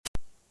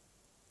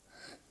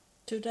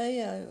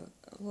Today I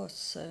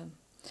was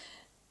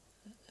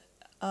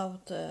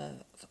out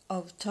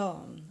of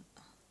town,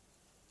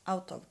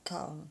 out of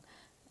town,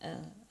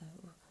 uh,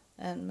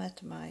 and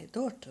met my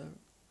daughter,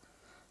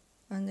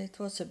 and it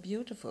was a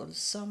beautiful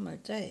summer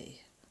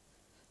day.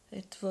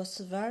 It was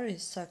very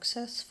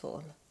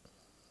successful,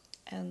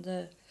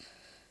 and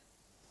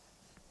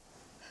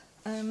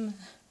I'm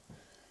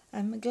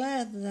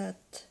glad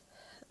that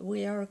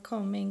we are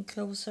coming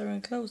closer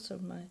and closer.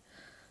 My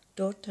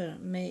daughter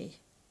May,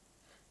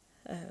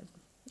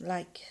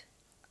 like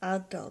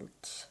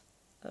adults.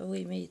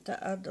 We meet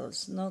the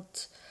adults,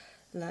 not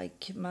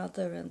like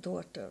mother and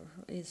daughter.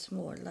 It's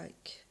more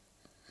like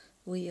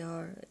we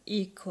are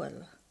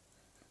equal.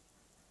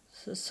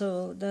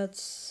 So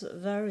that's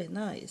very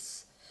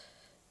nice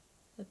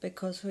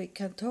because we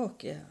can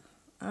talk,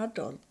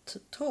 adult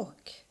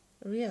talk,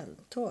 real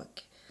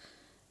talk.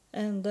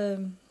 And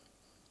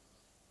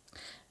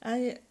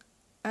I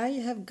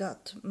have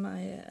got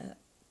my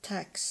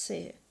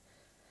taxi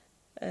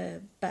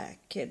back,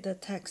 the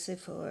taxi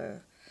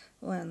for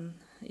when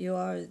you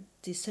are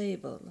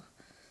disabled.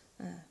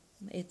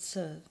 It's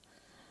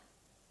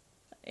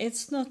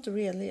not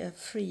really a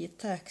free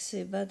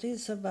taxi, but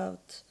it's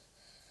about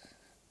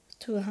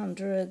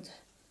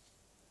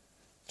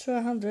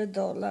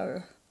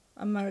 $200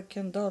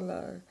 American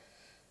dollar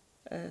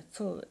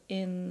for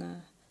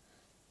in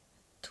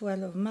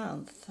 12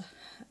 months,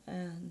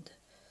 and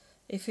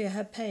if you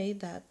have paid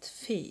that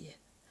fee,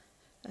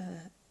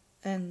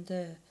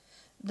 and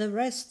the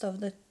rest of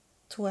the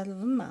 12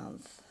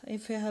 months,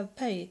 if you have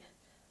paid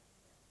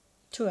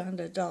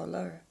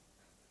 $200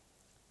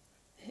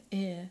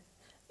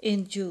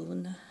 in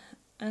June,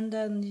 and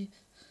then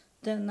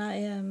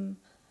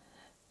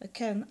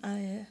can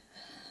I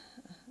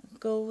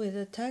go with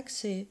a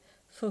taxi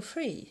for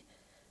free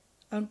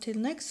until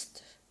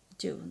next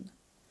June.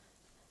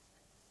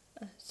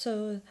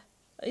 So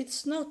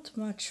it's not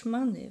much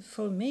money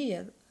for me,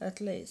 at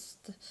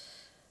least,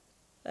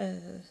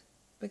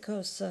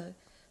 because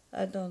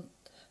I don't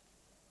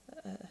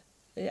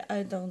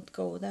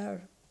go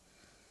there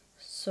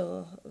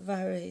so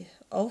very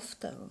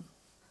often.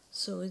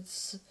 So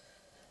it's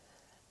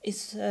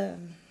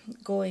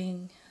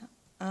going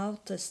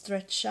out,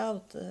 stretch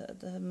out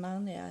the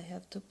money I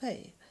have to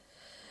pay.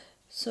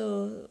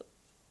 So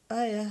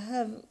I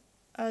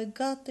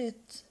got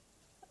it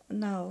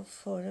now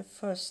for the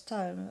first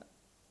time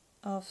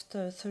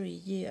after 3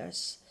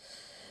 years.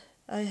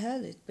 I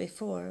had it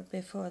before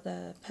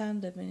the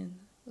pandemic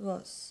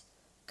was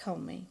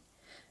coming,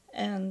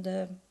 and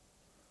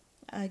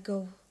I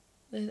go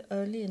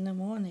early in the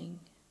morning,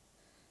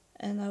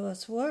 and I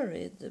was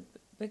worried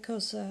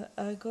because I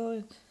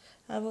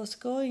was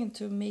going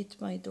to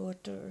meet my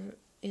daughter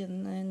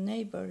in a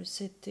neighbor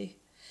city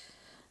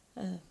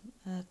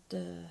at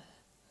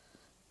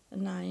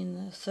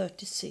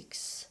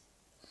 9:36,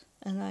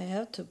 and I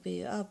have to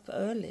be up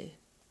early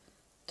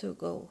to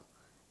go.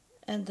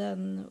 And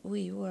then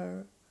we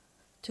were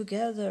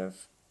together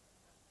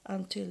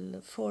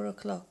until 4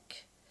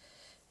 o'clock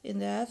in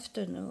the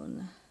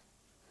afternoon.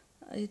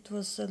 It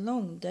was a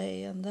long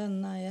day, and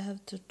then I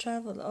have to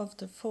travel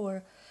after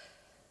 4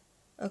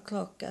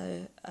 o'clock.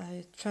 I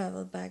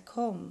traveled back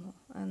home,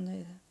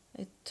 and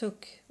it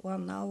took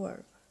 1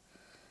 hour.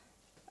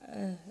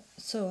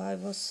 So I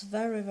was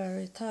very,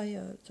 very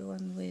tired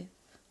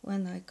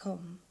when I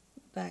come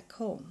back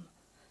home.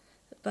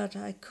 But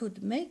I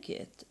could make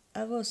it.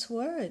 I was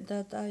worried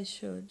that I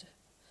should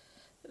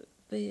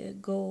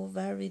go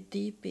very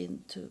deep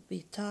into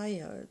be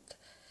tired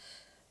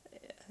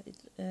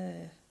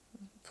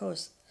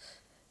first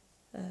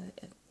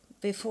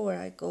before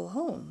I go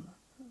home.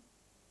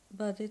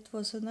 But it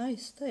was a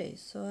nice day,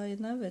 so I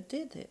never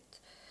did it.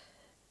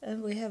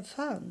 And we have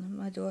fun,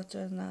 my daughter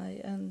and I,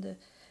 and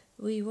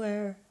we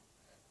were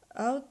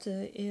out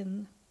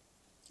in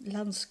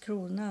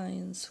Landskrona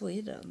in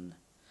Sweden.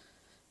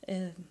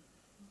 And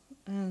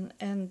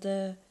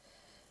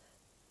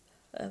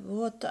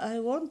what I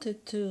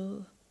wanted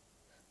to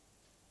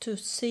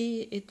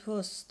see, it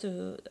was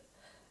to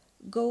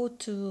go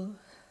to.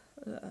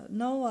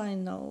 Now I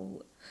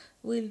know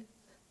we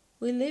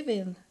live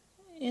in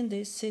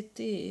this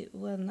city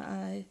when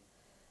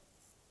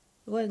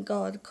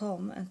God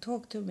come and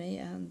talk to me,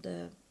 and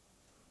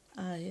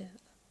I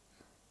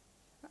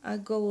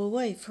go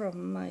away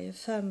from my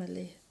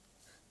family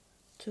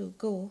to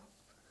go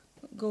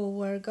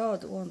where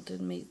God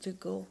wanted me to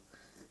go.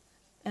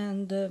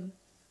 And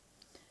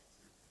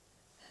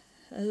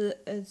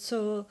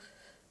so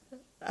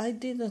I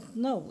didn't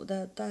know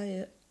that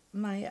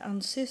my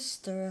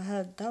ancestor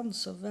had done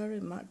so very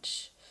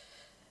much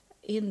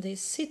in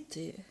this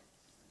city,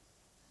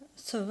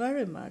 so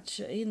very much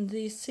in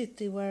this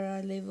city where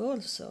I live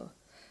also.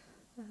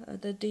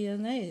 The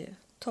DNA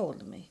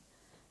told me,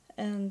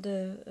 and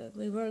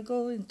we were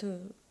going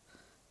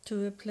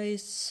to a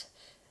place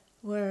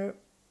where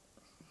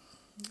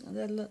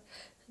the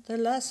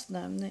last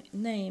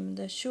name,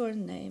 the sure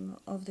name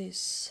of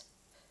this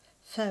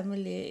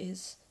family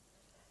is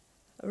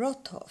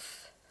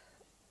Rothoff,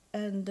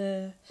 and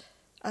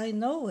I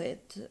know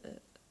it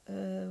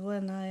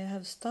when I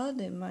have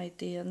studied my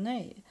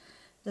DNA,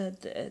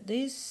 that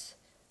this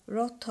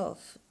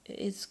Rotov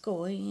is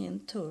going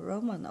into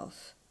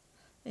Romanov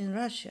in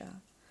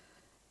Russia.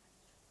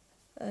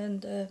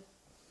 And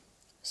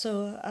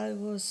so I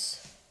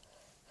was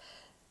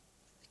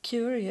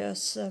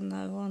curious and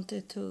I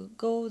wanted to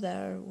go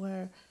there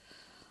where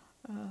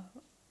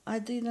I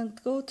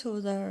didn't go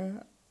to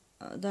their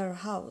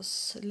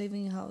house,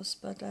 living house,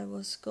 but I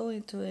was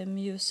going to a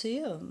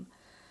museum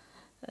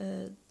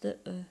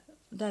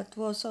that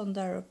was on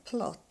their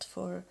plot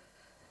for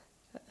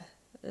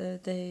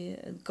the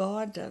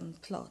garden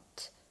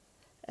plot,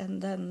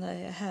 and then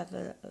they have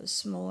a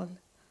small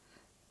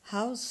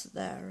house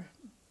there,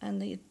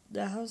 and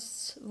the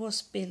house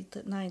was built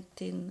in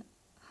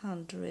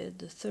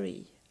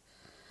 1903,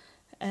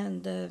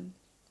 and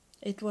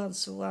it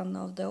was one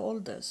of the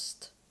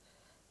oldest.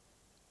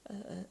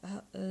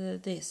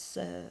 This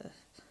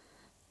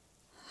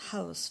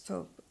house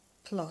for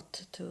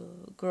plot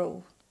to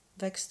grow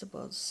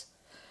vegetables,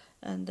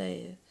 and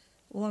they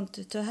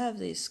wanted to have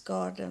this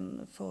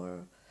garden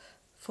for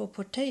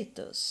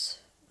potatoes.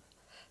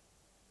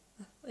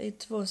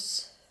 It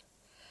was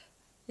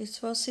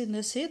in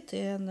the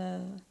city, and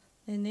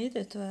they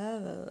needed to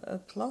have a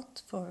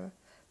plot for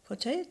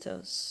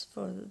potatoes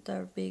for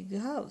their big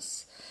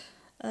house.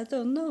 I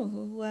don't know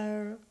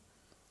where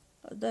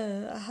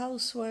the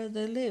house where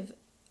they live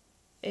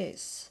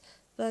is,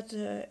 but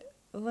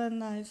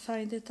when I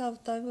find it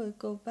out, I will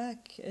go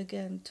back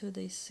again to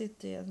this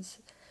city and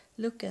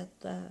look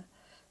at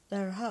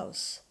their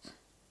house.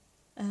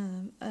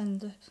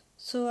 And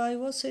so I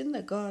was in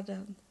the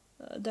garden,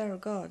 their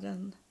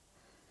garden,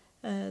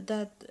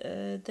 that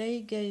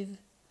they gave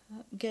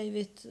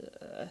it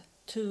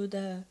to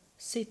the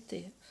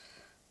city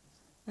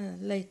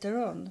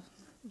later on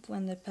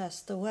when they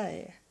passed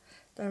away.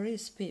 There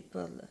is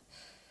people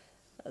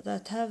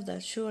that have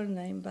their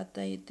surname, but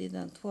they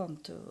didn't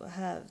want to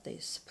have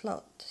this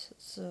plot,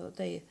 so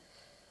the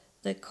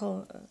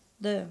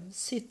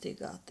city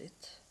got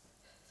it.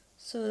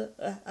 So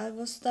I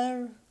was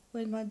there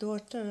with my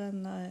daughter,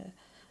 and I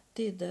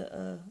did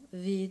a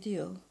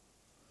video,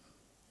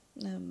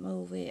 a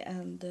movie,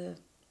 and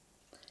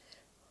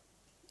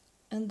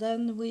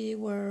then we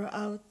were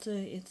out.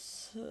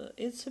 It's a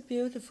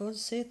beautiful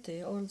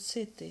city, old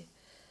city,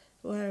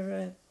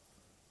 where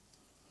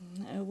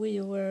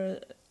we were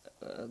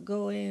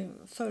going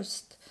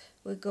first.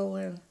 We go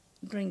and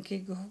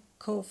drinking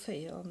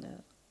coffee on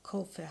a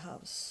coffee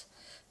house,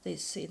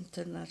 this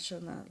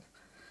international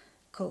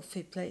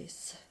coffee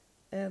place,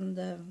 and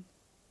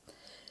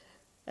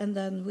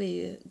then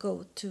we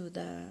go to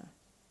the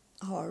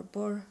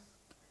harbor,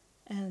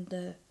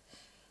 and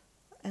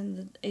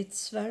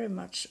it's very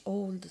much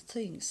old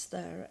things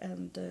there,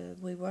 and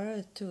we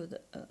were to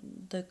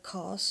the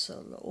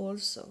castle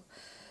also,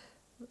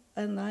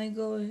 and I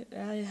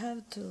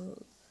have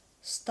to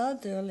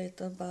study a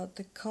little about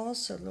the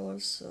castle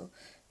also,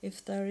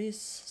 if there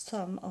is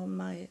some of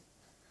my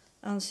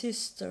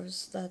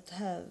ancestors that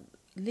have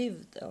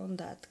lived on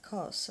that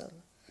castle.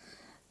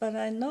 But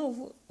I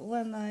know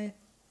when I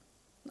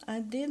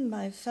did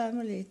my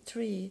family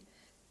tree,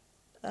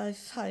 I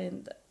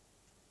find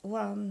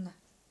one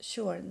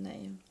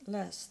surname,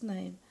 last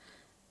name,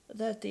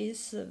 that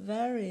is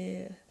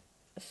very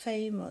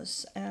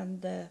famous,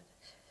 and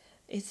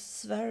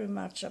it's very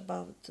much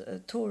about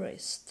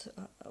tourists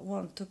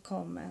want to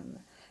come and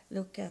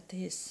look at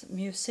his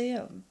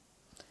museum.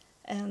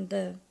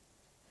 And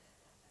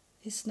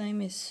his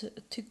name is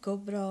Tycho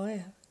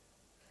Brahe.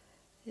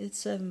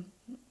 It's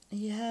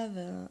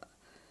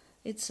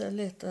it's a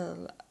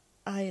little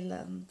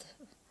island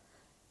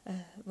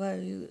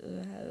where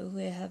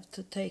we have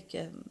to take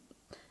a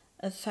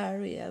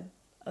ferry, a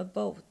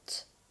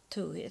boat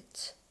to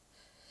it.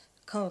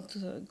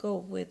 Can't go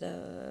with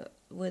a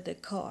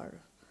car.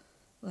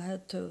 We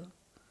had to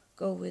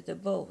go with a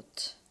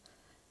boat,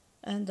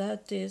 and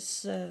that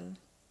is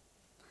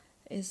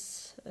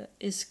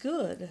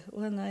good.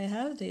 When I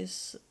have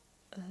this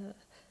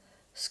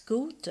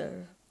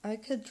scooter, I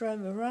could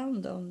drive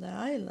around on the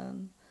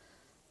island,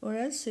 or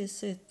else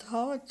is it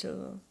hard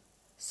to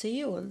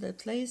see all the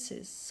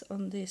places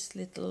on this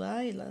little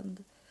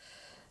island.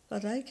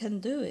 But I can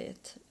do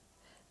it,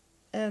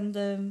 and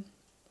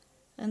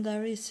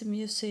there is a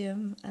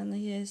museum, and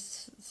he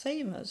is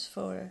famous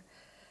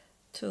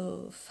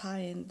to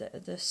find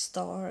the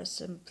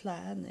stars and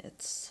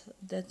planets,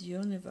 that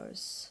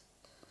universe.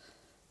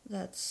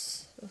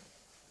 That's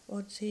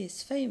what he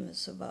is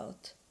famous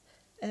about,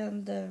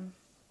 and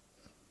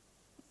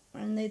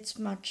it's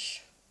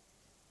much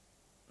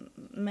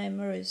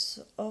memories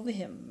of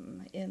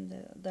him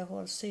in the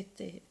whole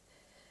city.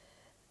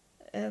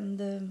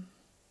 And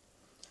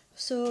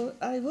so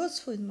I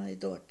was with my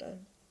daughter,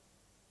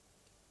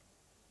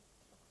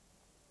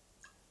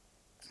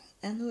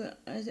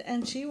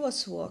 and she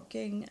was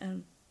walking,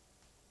 and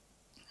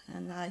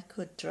I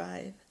could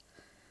drive.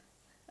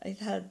 It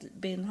had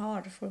been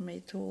hard for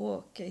me to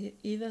walk,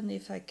 even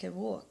if I can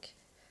walk.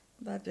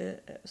 But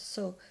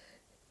so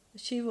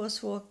she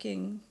was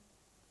walking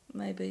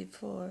maybe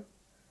for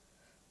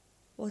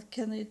what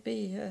can it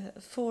be,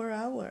 4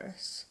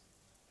 hours.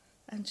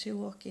 And she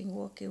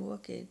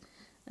walking.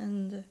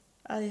 And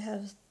I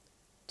have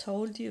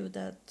told you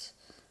that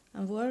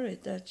I'm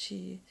worried that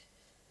she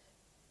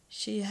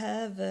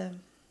have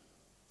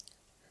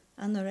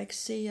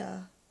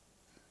anorexia,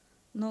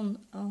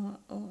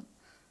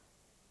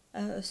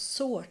 a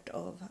sort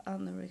of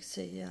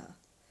anorexia.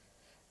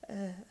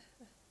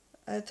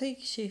 I think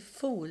she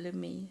fooled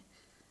me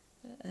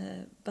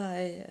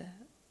by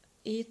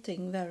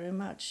eating very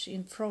much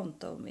in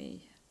front of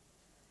me,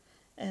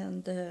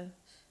 and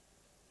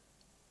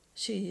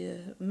she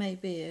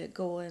maybe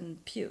go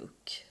and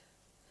puke.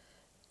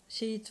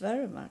 She eat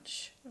very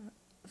much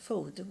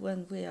food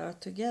when we are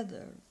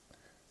together,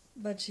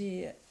 but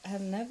she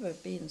have never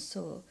been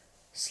so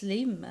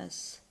slim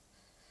as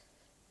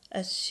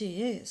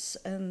she is.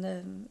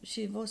 And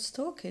she was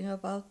talking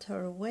about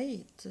her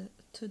weight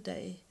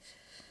today,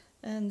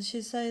 and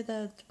she said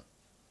that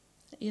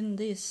in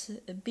this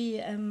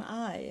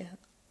BMI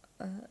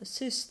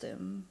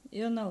system,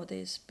 you know,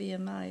 this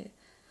BMI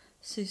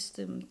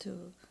system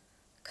to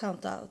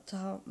count out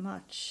how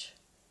much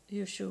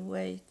you should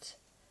weigh.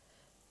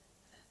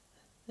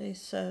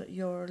 It's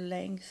your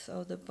length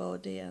of the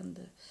body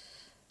and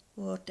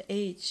what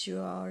age you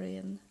are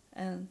in.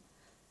 And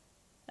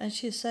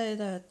she said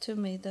that to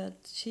me, that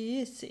she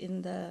is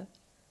in the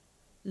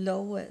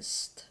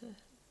lowest.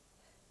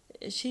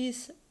 She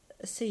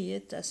see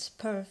it as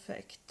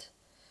perfect,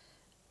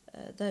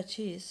 that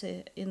she is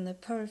in a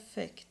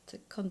perfect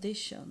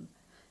condition.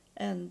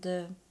 And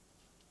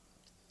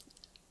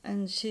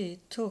she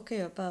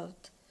talking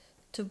about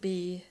to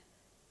be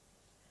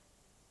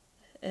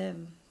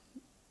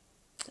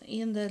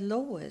in the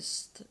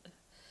lowest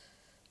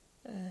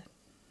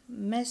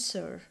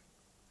measure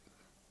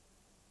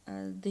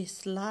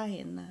this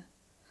line.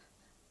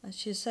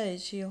 She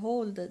says she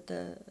hold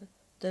the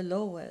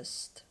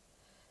lowest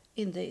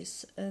in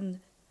this, and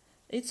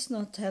it's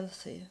not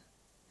healthy.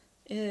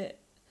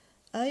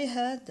 I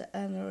had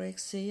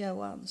anorexia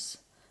once,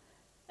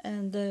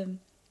 and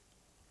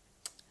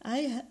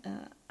I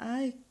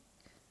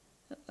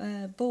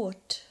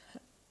bought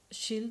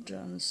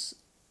children's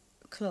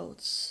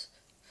clothes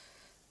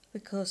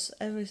because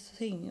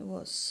everything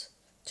was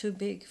too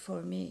big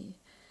for me,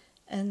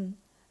 and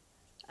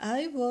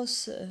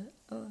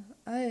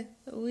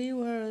we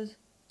were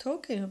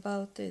talking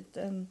about it,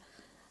 and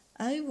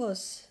I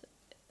was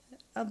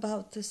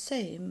about the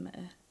same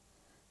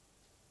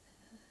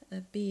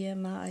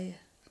BMI.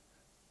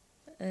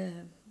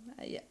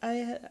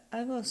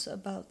 I was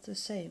about the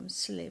same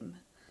slim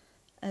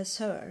as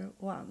her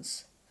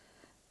once,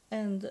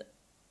 and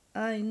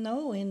I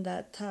know in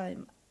that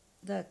time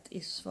that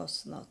it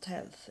was not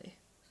healthy.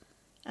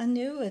 I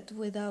knew it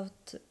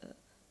without,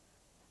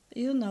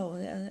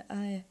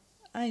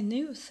 I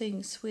knew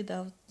things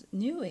without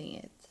knowing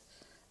it,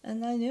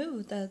 and I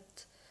knew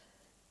that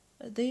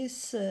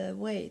this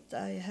weight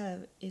I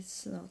have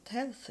is not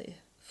healthy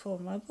for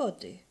my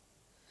body.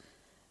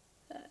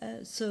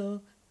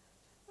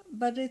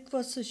 But it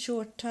was a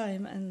short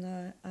time,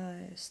 and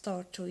I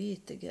start to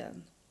eat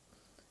again.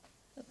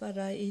 But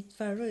I eat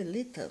very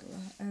little,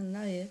 and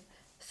I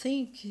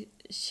think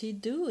she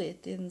do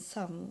it in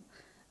some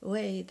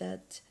way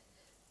that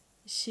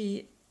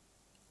she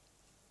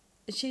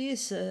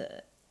is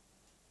a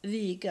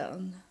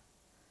vegan,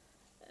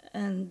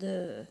 and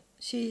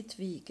she eat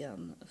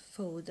vegan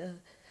food,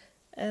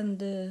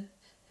 and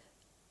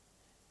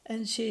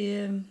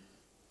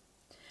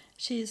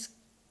she's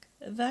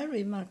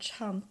very much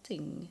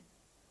hunting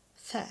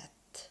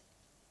fat,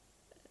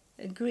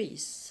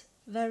 grease,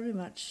 very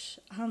much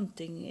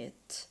hunting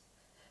it.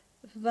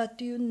 But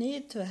you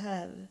need to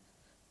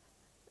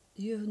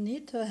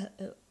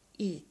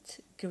eat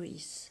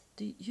grease.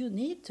 You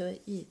need to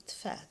eat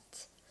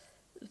fat,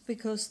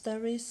 because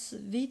there is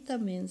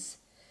vitamins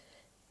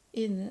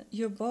in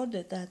your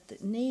body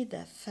that need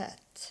a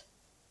fat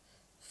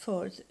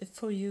for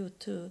you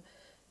to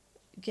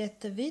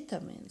get the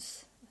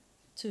vitamins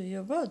to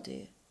your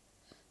body.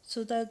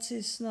 So that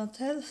is not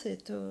healthy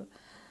to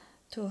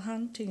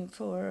hunting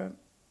for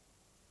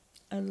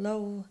a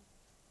low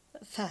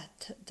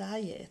fat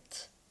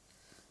diet.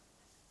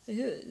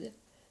 The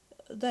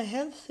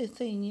healthy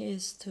thing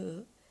is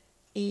to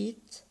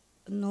eat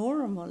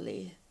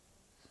normally,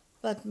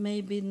 but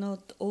maybe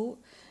not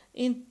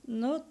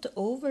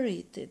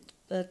overeat it,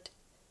 but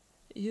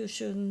you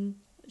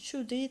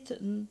should eat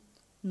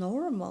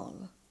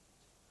normal.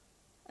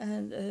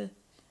 And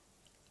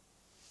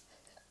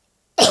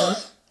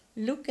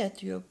look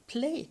at your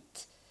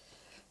plate.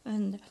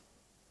 And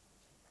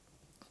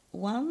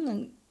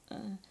one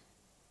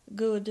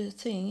good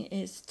thing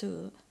is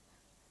to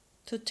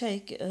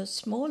take a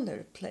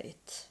smaller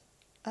plate.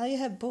 I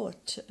have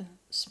bought a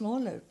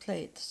smaller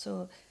plate,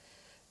 so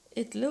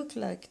it looks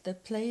like the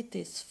plate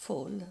is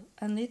full,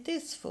 and it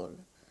is full.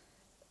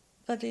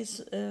 But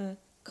it's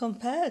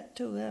compared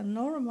to a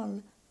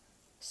normal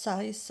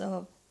size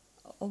of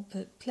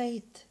a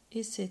plate,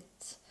 is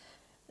it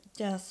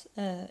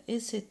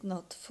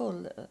not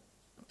full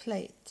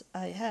plate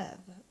I have?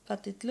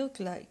 But it look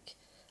like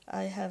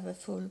I have a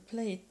full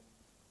plate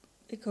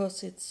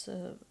because it's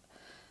a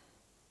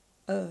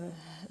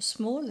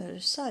smaller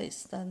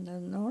size than the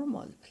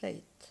normal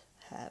plate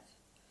have.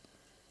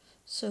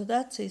 So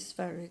that is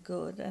very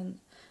good, and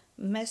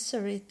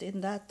measure it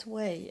in that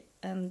way.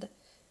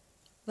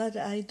 But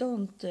I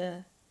don't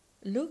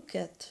look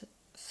at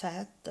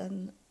fat,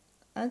 and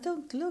I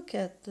don't look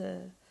at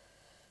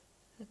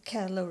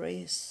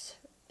calories.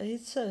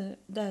 It's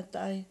that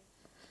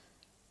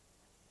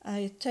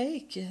I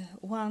take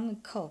 1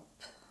 cup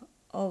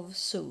of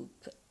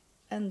soup,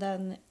 and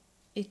then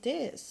it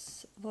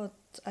is what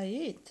I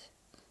eat,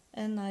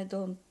 and I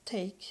don't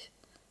take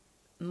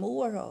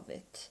more of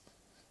it.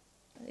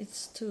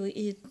 It's to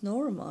eat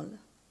normal,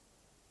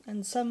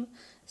 and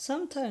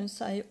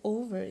sometimes I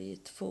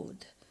overeat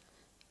food,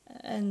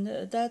 and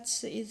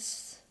that's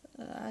is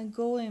I'm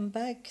going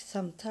back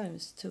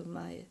sometimes to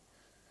my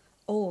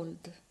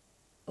old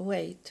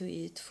way to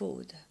eat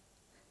food,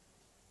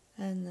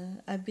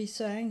 and I'd be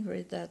so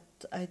angry that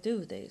I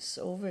do this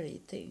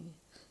overeating.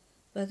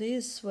 But it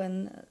is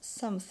when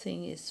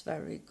something is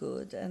very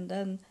good, and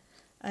then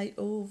I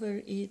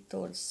overeat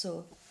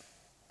also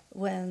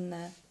when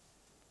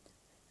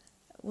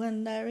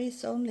there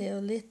is only a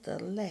little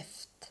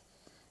left,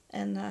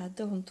 and I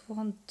don't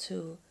want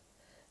to.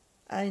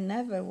 I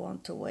never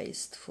want to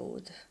waste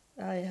food.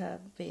 I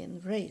have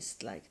been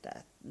raised like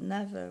that.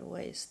 Never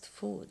waste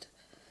food.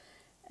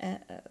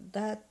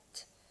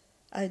 That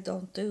I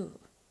don't do.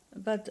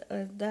 But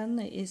then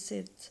is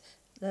it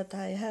that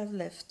I have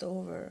left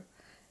over,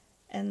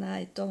 and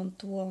I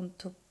don't want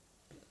to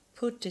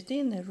put it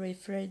in a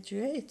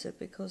refrigerator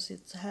because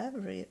it have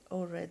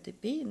already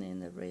been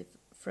in a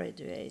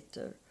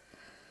refrigerator,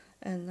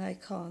 and I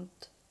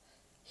can't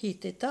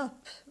heat it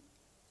up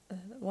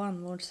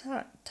one more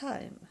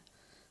time.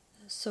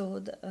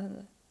 So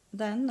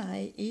then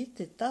I eat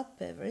it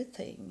up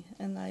everything,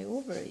 and I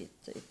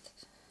overeat it.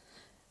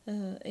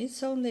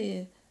 It's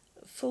only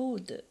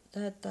food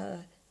that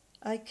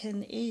I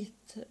can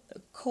eat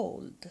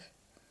cold.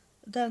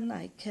 Then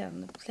I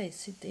can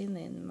place it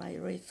in my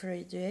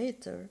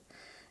refrigerator,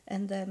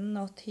 and then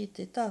not heat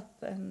it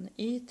up and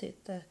eat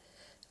it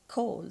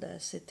cold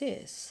as it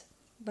is.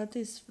 But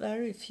it's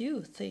very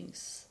few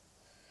things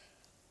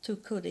to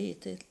could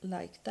eat it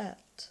like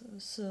that.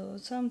 So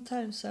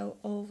sometimes I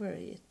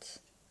overeat.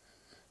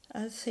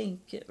 I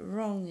think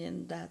wrong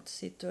in that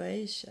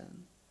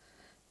situation.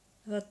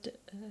 But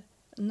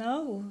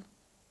now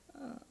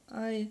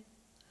I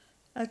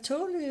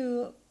told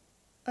you,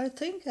 I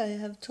think I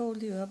have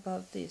told you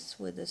about this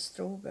with the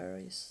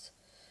strawberries,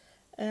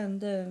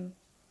 and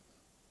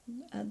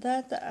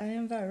that I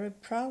am very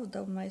proud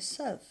of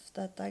myself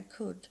that I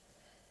could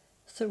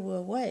throw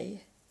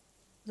away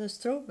the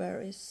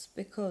strawberries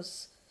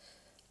because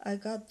I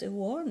got the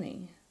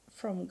warning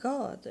from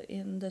God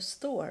in the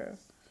store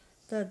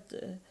that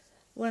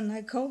when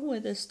I come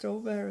with the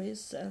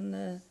strawberries, and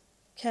the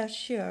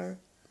cashier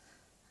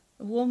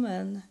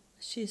woman,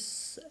 she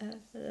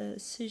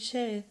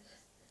said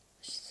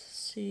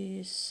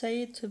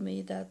to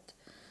me that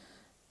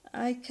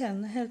I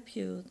can help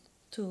you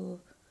to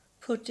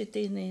put it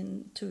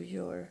into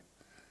your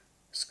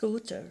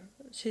scooter.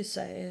 She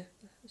say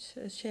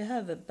she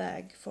have a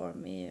bag for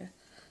me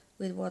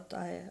with what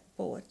I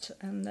bought,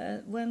 and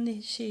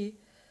when she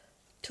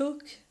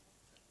took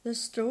the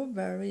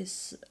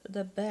strawberries,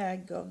 the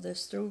bag of the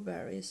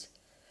strawberries,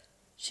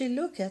 she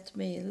looked at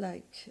me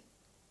like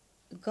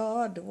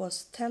God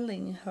was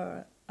telling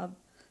her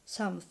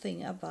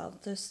something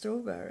about the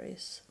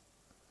strawberries.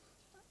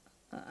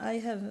 I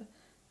have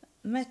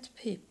met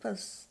people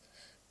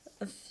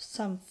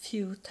some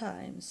few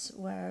times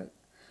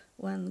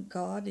when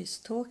God is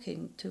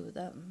talking to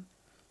them,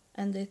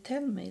 and they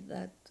tell me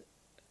that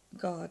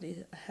God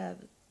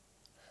have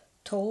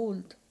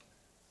told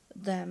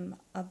them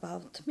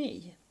about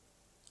me,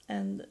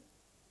 and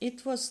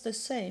it was the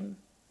same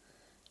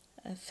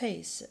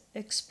face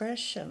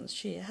expression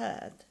she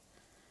had,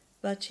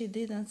 but she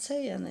didn't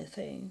say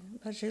anything,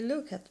 but she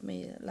looked at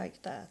me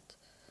like that.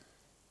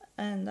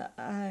 And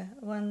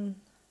when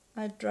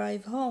I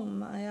drive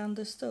home, I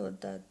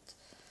understood that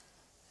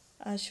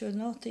I should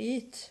not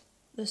eat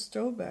the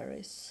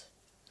strawberries.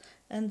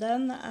 And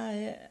then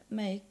I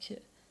make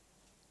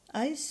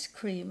ice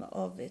cream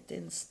of it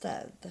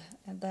instead,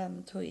 and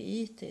then to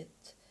eat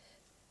it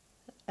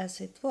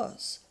as it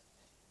was.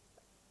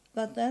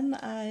 But then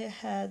I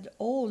had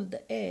old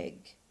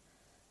egg,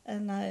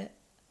 and I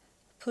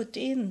put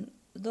in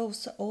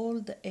those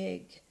old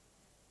egg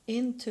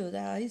into the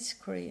ice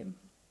cream.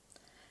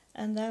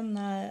 And then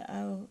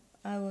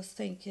I was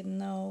thinking,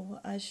 no,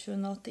 I should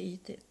not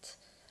eat it.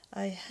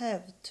 I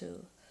have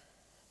to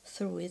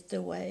throw it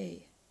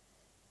away.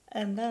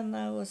 And then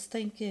I was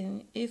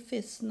thinking, if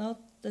it's not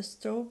the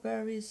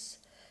strawberries,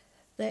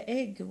 the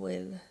egg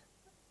will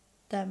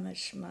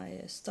damage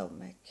my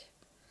stomach.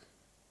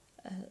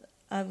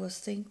 I was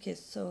thinking,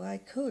 so I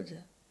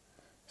could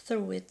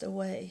throw it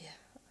away.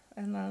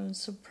 And I'm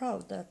so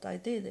proud that I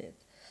did it,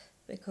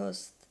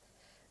 because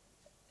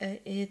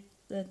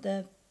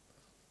the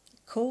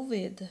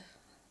COVID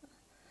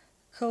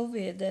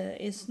COVID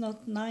is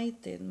not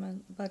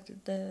 19, but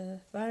the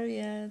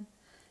variation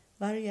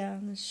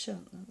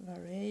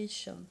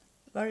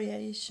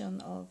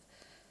of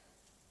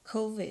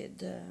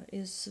COVID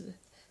is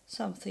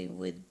something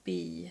with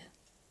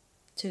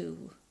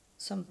B2,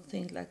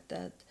 something like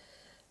that.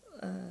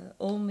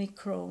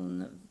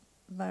 Omicron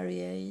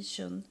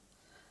variation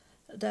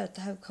that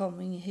have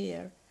coming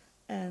here,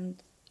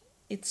 and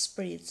it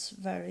spreads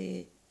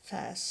very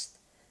fast.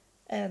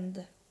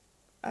 And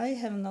I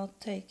have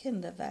not taken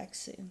the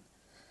vaccine,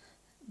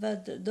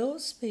 but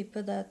those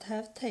people that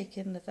have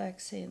taken the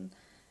vaccine,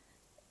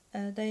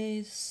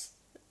 they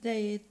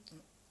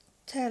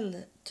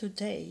tell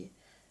today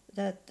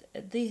that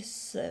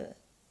this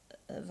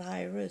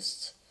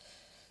virus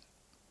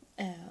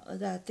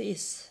that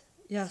is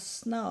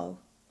just now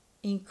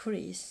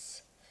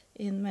increase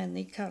in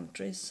many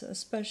countries,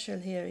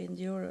 especially here in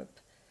Europe,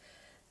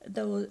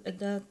 though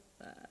the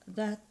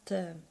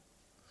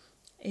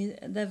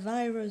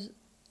virus,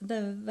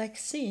 the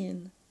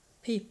vaccine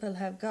people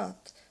have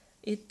got,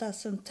 it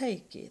doesn't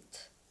take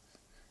it.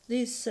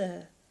 This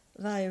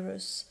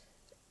virus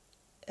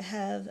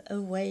have a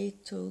way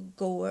to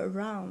go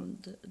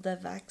around the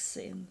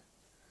vaccine.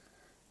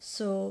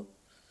 So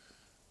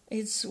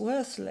it's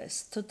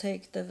worthless to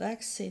take the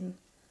vaccine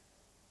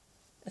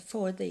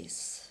for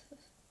this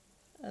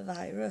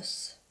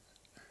virus.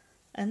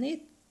 And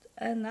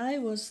I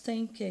was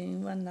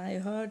thinking when I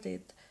heard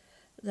it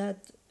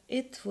that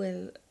it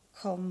will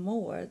come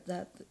more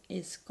that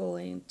is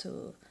going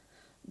to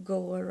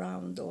go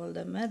around all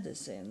the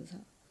medicines,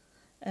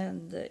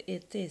 and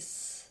it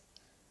is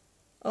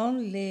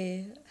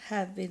only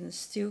have been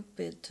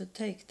stupid to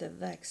take the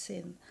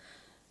vaccine,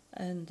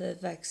 and the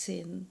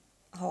vaccine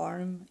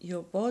harm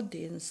your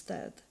body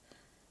instead,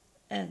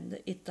 and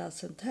it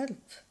doesn't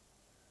help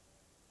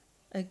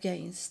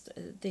against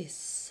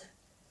this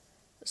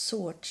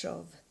sort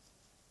of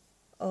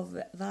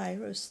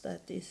virus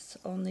that is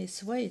on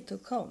its way to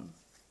come.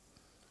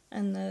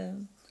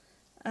 And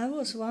I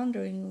was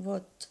wondering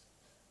what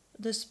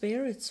the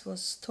spirits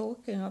was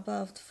talking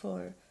about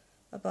for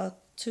about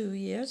 2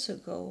 years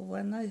ago,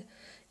 when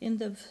in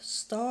the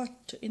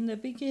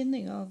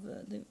beginning of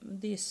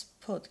this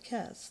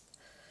podcast,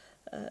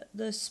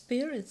 the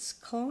spirits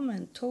come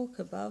and talk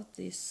about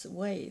these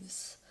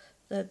waves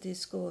that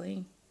is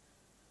going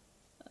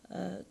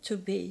to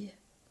be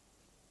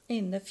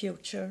in the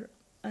future,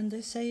 and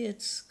they say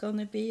it's going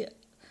to be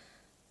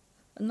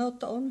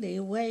not only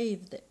a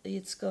wave,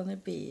 it's going to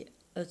be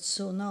a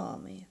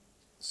tsunami.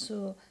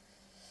 So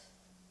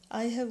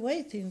I have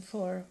waiting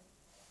for,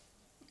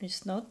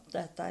 it's not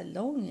that I'm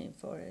longing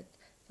for it,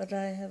 but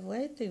I have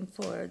waiting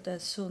for the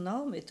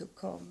tsunami to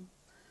come.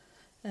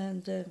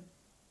 And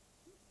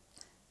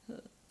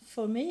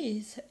for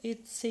me,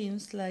 it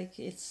seems like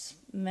it's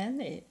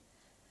many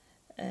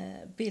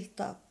built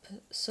up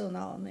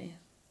tsunami,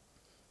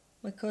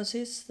 because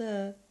it's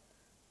the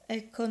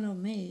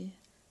economy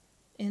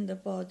in the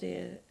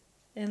body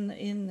and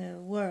in the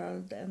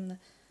world, and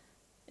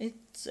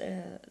it's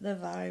the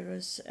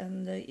virus,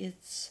 and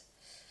it's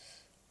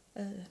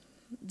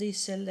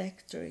these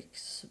electric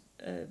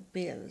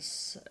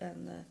bills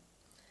and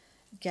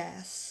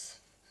gas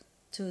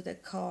to the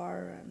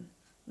car and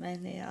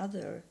many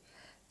other.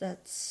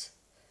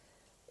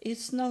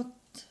 It's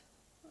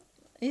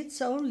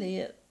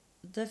only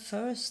the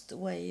first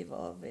wave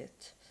of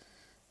it.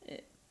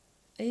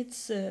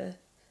 It's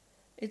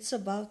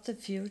about the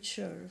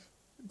future,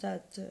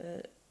 that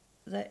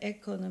the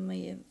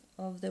economy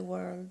of the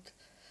world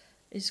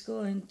is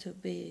going to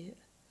be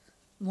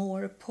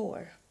more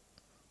poor.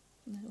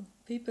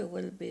 People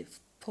will be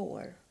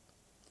poor,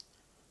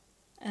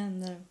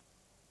 and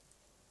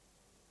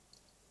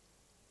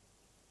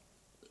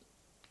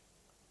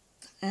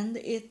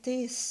it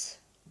is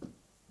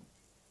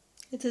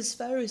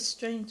very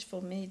strange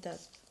for me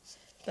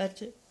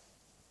but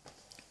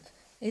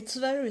it's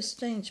very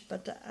strange.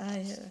 But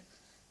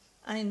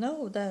I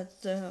know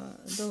that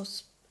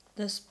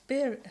the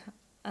spirit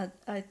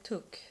I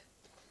took,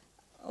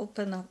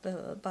 open up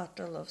a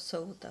bottle of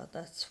soda.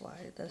 That's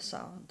why the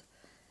sound.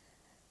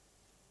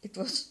 It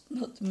was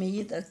not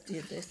me that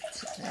did it.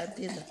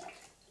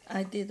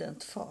 I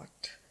didn't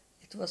fart.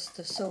 It was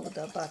the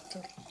soda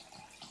bottle.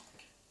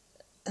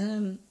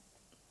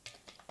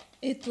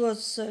 It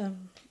was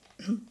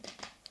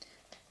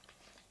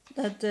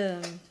that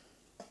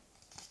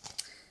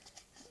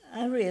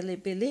I really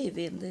believe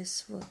in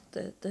this, what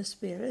the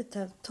spirit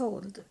have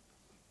told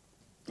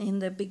in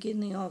the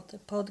beginning of the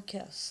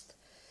podcast,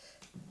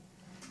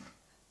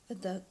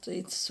 that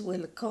it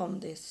will come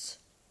this.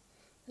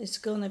 It's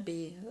going to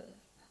be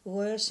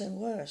worse and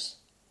worse.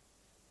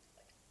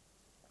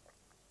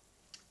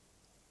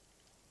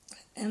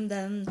 And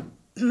then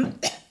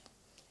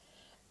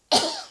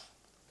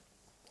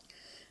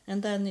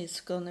and then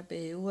it's going to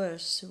be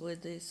worse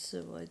with this,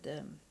 with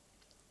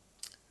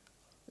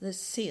the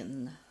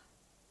sin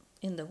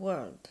in the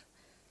world.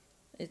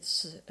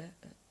 It's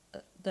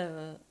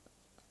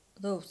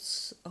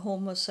those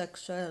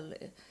homosexual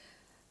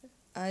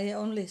I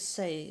only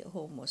say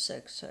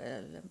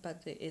homosexual,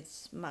 but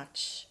it's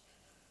much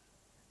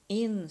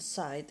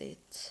inside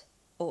it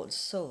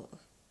also.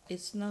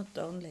 It's not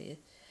only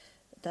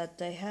that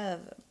they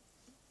have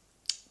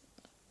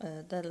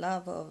the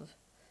love of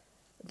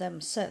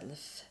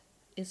themselves.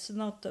 It's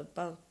not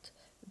about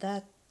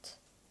that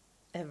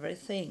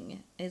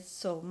everything. It's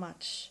so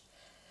much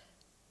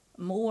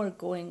more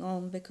going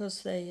on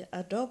because they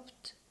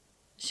adopt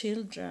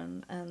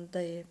children and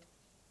they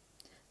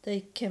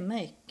can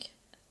make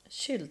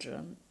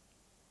children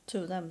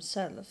to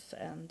themselves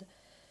and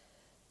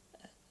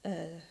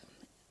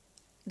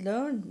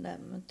learn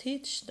them,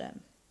 teach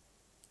them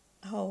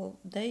how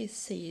they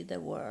see the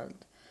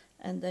world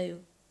and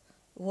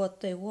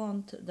what they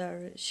want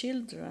their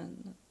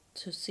children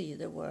to see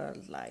the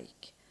world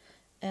like.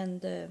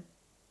 And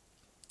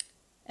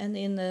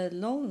in the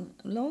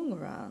long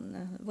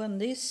run, when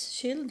these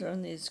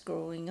children is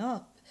growing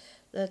up,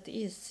 that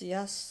is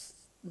just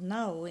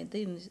now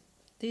within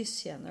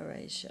this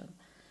generation.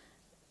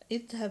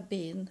 It have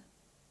been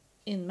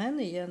in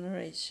many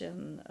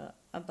generations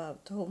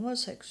about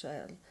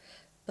homosexual,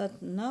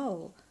 but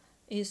now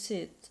is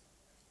it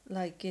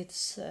like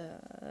it's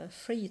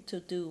free to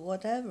do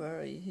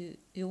whatever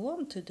you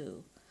want to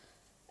do,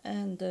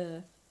 and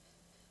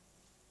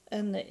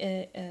and uh,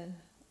 uh,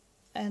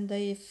 and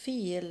they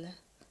feel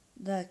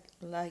that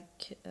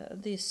like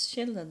these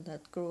children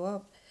that grow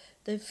up,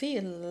 they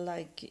feel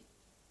like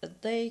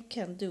they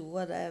can do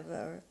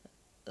whatever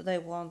they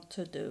want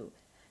to do,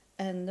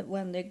 and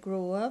when they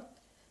grow up,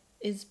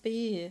 it's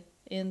be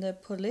in the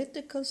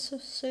political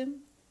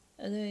system,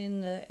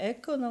 in the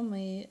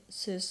economy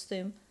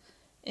system,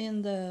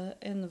 in the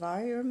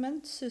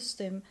environment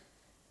system.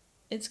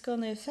 It's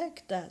going to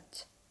affect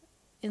that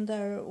in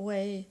their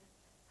way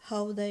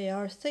how they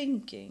are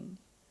thinking,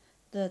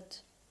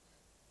 that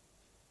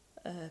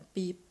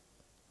be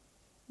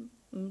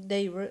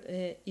they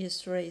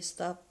is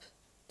raised up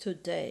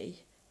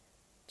today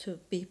to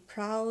be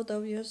proud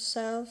of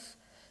yourself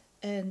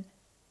and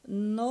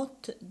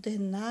not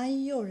deny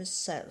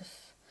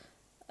yourself.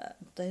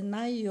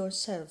 Deny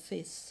yourself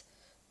is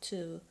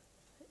to,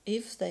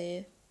 if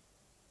they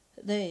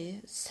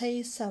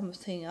say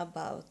something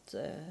about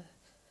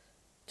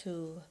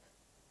to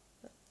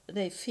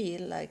they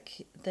feel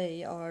like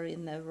they are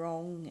in a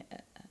wrong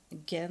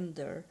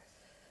gender,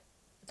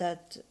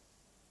 that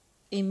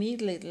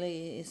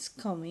immediately is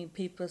coming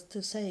people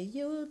to say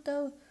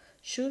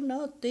should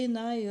not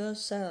deny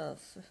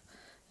yourself.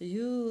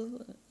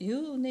 You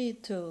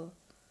need to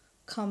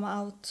come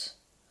out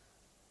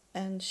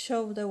and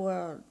show the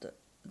world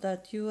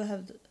that you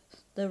have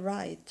the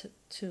right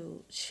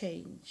to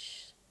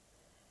change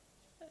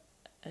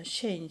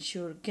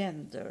your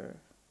gender,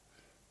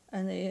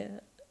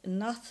 and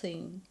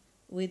nothing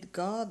with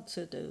God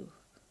to do,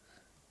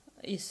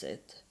 is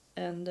it?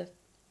 And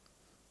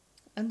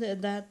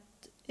that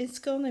it's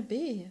going to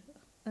be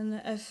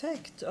an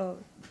effect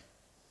of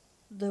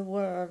the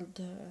world,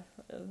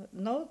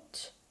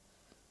 not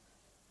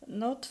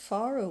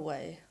far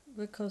away,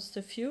 because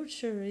the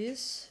future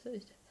is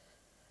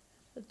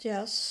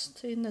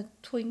just in a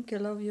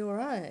twinkle of your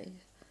eye.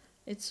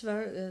 It's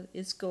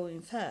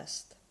going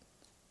fast.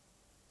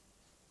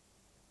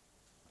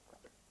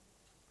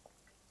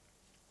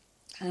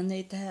 And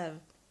it have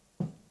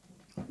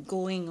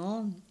going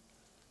on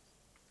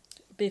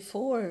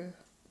before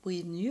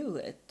we knew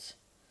it.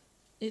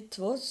 It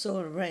was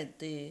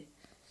already,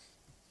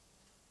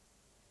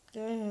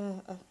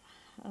 I'd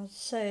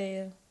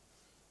say,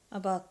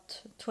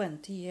 about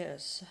 20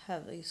 years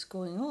have this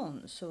going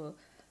on. So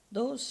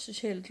those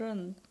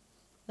children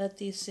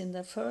that is in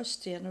the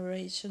first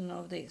generation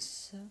of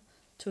this,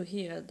 to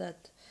hear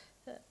that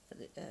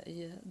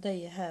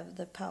they have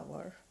the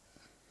power,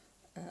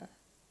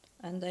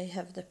 and they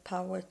have the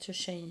power to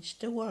change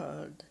the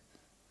world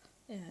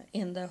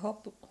in the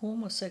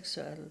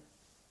homosexual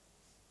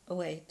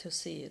way to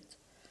see it.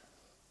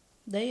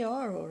 They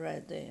are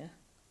already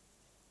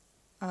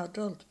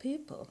adult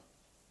people.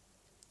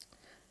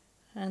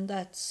 And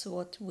that's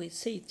what we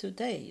see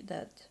today,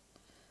 that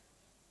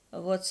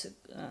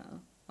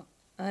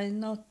I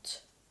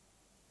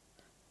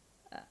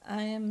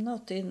am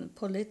not in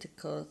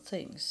political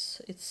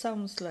things. It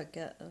sounds like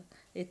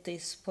it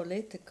is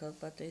political,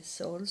 but it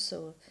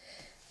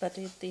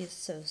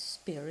is a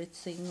spirit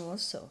thing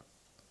also,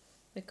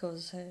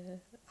 because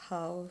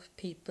how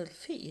people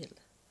feel,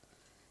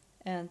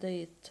 and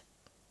it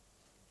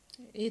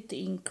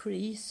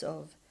increase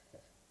of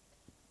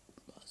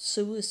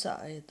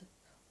suicide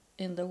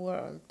in the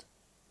world,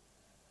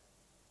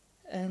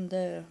 and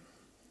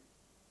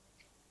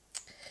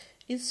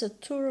it's a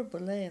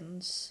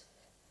turbulence.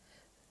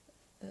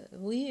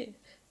 We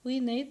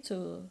need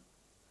to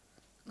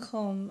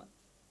come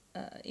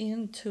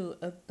into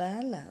a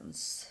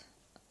balance.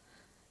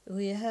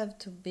 We have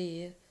to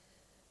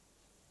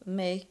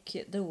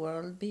make the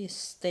world be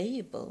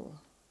stable.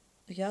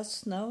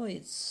 Just now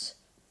it's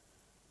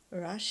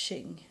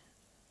rushing,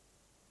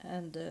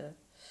 and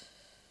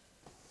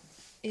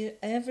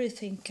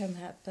everything can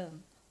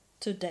happen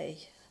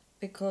today,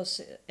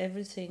 because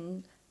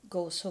everything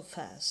go so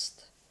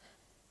fast,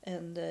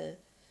 and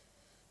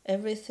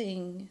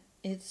everything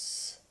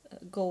is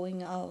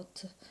going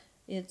out.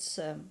 It's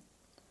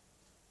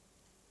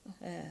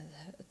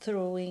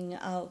throwing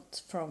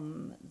out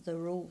from the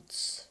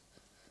roots.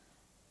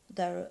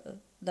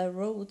 The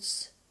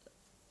roots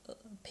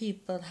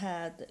people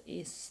had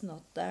is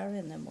not there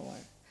anymore,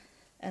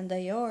 and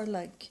they are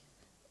like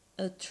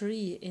a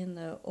tree in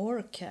an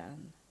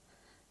orkan,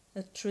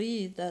 a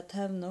tree that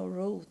have no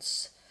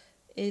roots.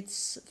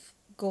 It's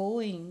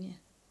going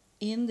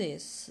in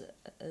this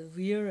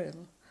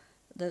whirl,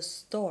 the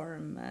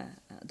storm,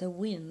 the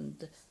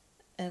wind,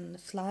 and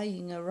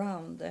flying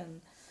around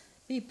and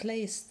be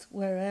placed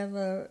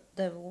wherever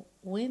the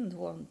wind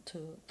want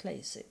to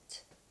place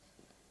it.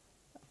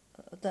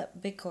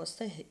 That because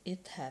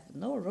it have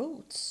no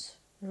roots,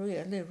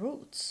 really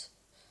roots.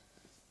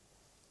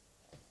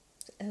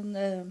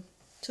 And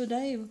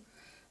today,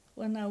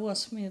 when I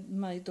was with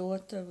my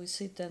daughter, we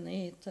sit and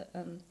eat,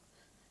 and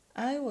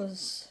I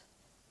was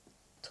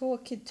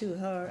talking to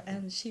her,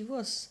 and she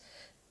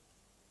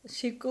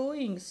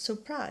going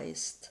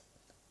surprised.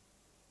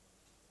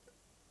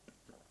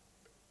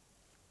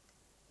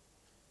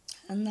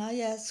 And I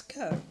asked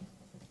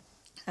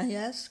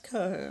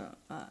her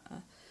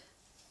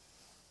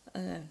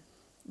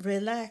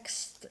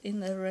relaxed,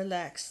 in a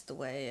relaxed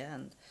way,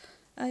 and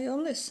I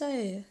only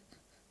say,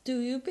 do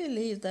you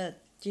believe that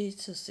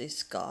Jesus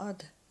is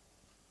God?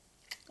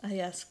 I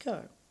asked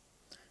her.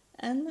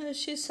 And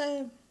she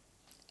said,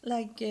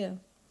 like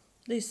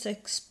this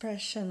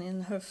expression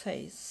in her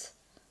face,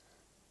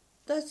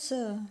 that's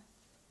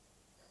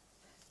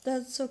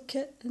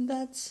okay,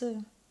 that's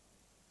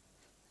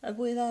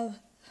without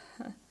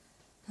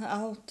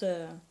out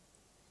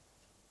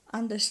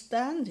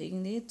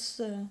understanding,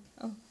 it's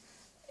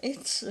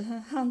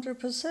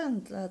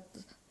 100% that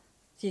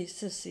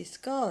Jesus is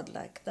God,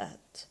 like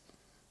that.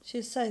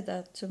 She said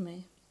that to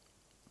me.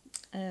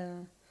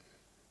 I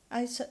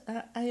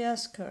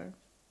asked her,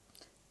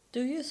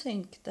 do you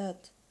think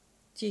that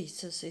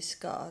Jesus is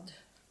God?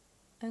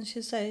 And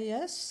she said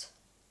yes.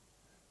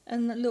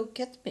 And look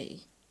at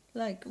me,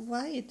 like,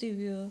 why do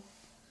you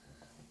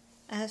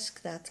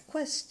ask that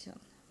question?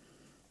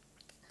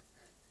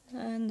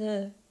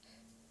 And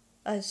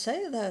I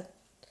say that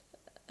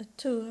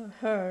to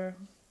her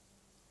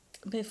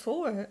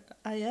before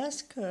I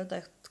ask her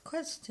that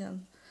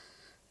question,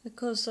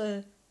 because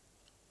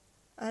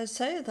I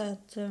say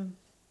that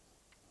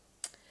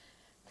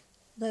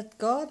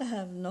God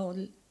have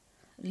no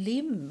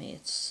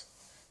limits.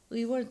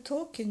 We were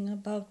talking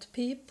about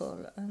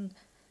people and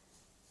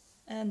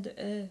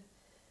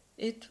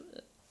it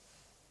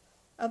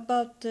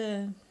about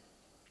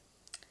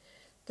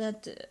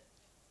that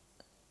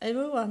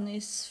everyone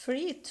is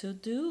free to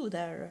do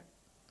their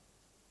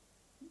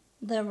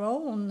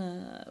own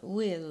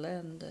will,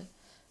 and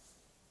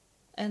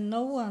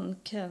no one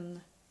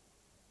can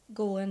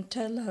go and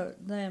tell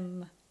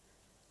them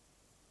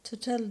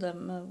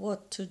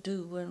what to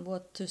do and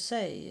what to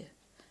say.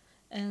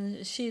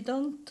 And she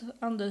don't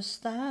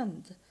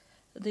understand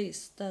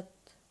this, that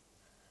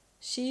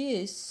she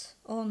is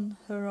on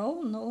her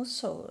own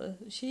also.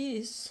 She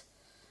is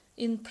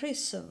in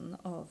prison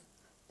of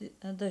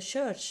the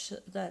church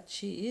that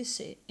she is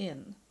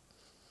in.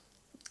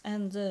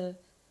 And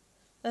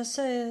I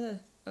say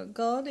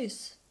God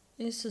is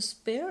a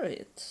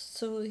spirit,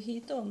 so he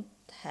don't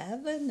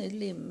have any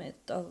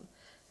limit of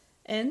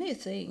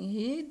anything.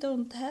 He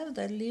don't have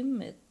the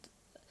limit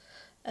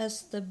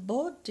as the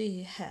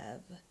body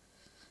have.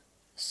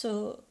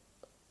 So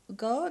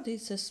God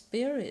is a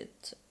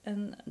spirit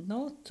and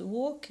not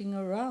walking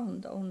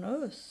around on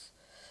earth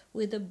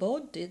with a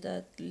body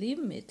that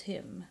limit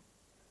him.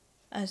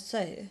 I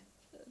say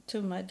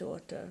to my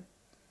daughter,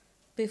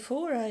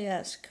 before I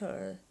ask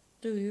her,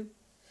 do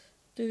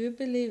you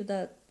believe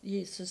that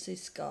Jesus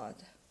is God?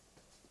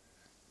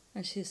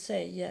 And she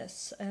say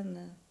yes.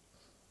 And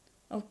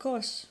of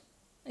course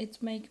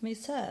it make me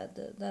sad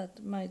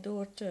that my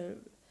daughter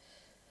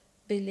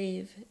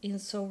believe in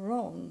so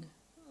wrong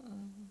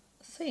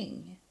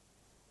thing.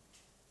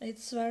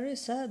 It's very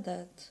sad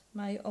that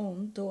my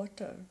own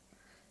daughter,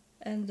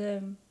 and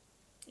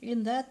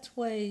in that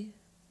way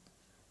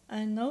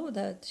I know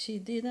that she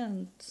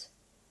didn't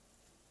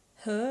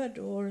heard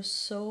or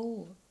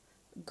saw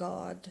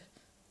God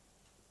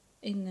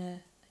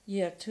in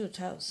year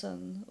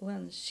 2000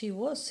 when she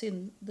was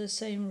in the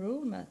same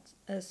room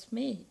as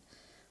me,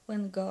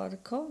 when God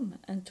come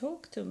and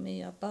talked to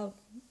me about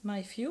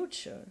my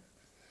future.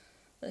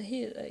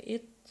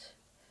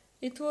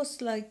 It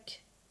was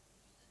like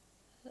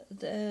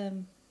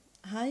the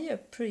higher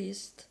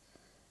priest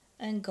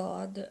and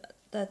God,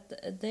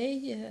 that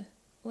they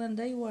when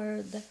they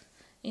were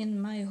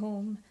in my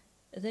home,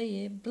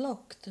 they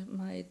blocked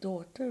my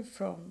daughter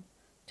from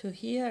to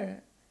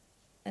hear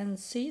and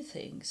see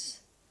things.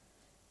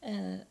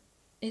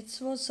 It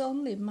was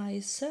only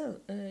myself,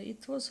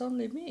 it was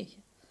only me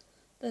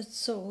that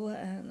saw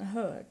and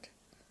heard,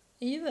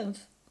 even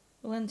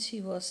when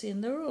she was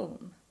in the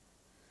room.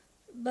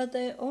 But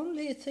the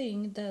only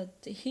thing that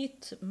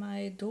hit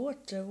my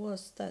daughter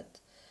was that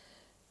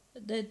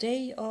the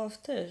day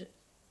after,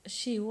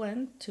 she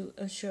went to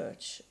a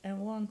church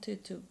and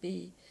wanted to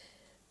be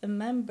a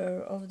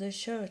member of the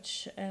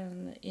church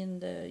and in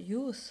the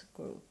youth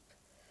group.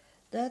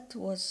 That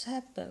was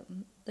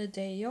happened the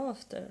day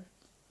after.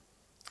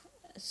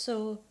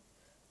 So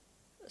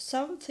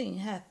something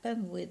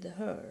happened with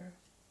her,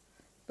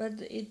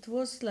 but it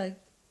was like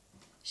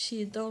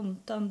she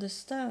don't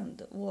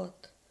understand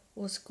what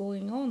was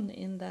going on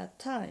in that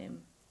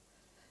time.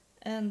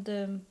 And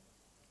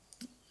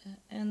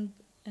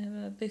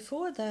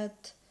before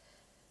that,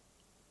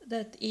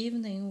 that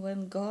evening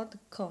when God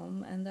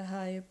come and the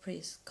high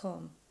priest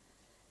come,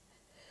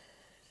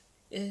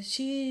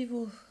 she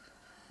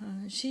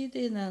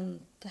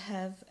didn't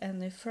have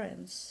any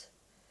friends.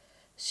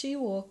 She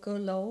walked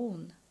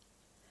alone,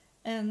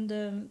 and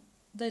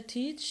the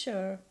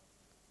teacher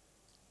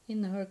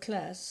in her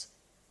class,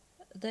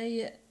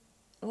 they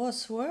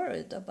was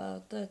worried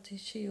about that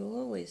she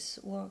always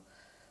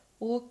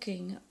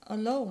walking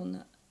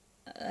alone,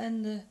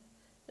 and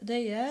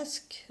they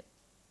asked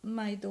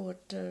my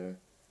daughter,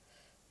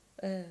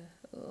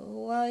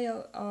 why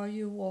are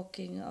you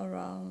walking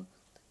around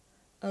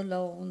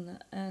alone,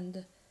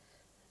 and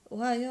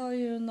why are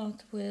you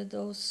not with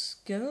those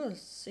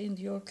girls in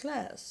your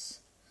class?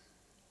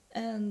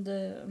 And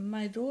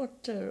my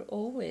daughter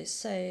always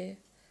say,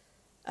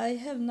 I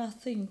have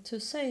nothing to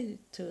say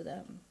to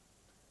them.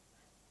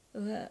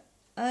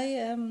 I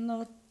am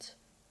not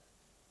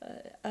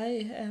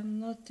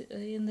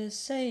in the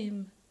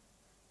same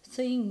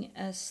thing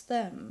as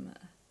them.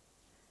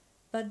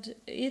 But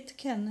it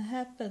can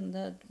happen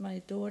that my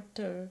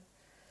daughter,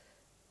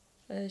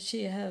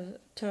 she have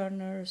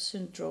Turner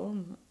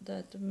syndrome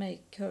that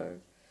make her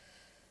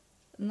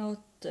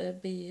not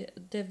be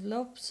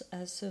developed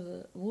as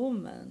a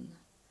woman.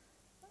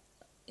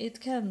 It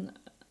can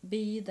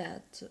be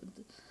that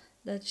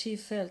she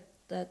felt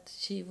that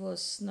she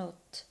was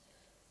not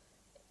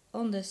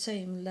on the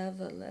same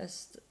level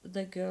as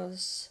the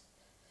girls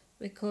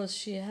because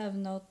she have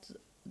not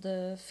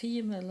the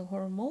female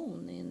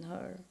hormone in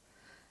her,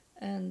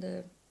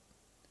 and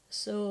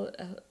so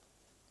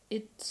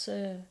it's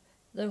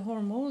the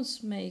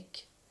hormones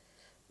make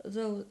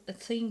the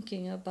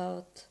thinking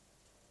about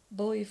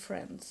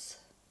boyfriends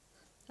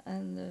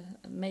and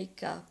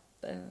makeup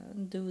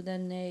and do the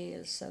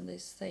nails and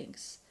these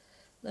things.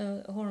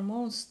 The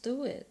hormones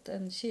do it,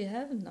 and she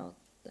have not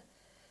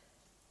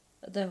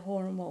the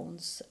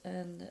hormones,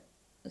 and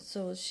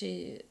so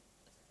she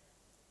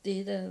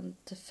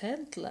didn't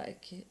felt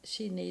like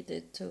she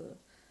needed to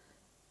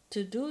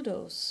do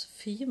those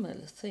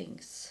female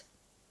things,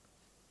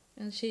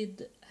 and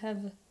she'd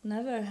have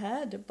never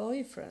had a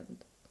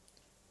boyfriend.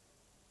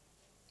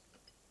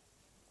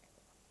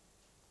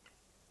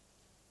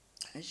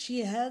 She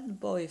had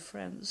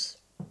boyfriends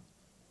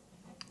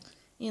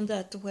in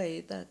that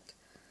way that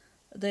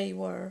they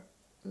were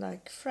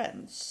like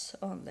friends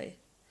only.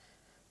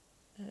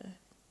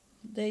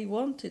 They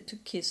wanted to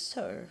kiss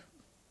her,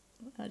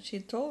 and she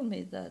told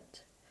me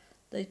that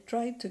they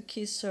tried to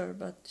kiss her,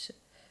 but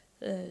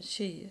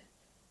she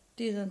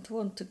didn't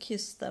want to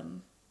kiss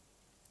them.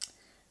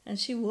 And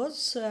she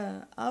was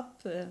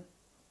up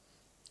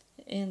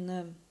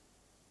in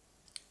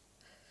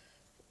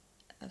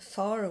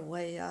far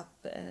away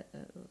up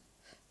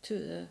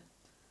to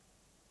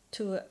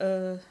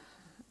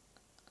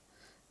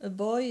a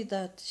boy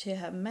that she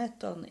had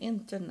met on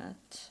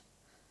internet.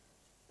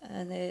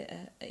 And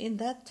in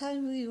that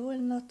time we were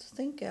not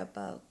thinking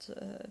about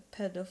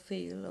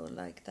pedophile or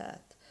like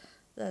that.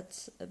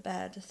 That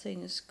bad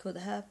things could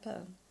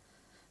happen.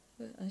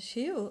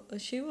 She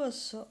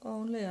was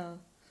only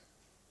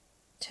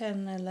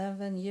 10,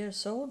 11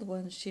 years old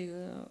when she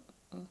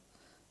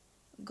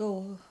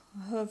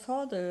her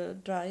father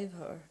drive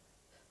her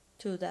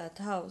to that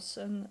house,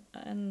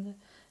 and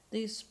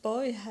this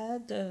boy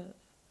had a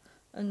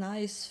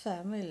nice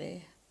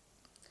family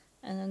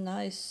and a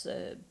nice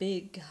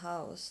big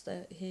house.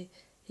 That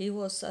he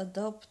was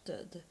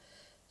adopted,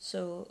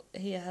 so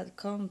he had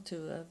come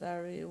to a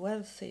very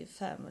wealthy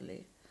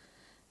family.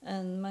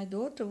 And my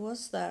daughter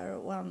was there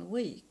 1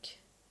 week,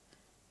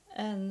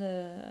 and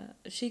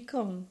she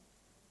come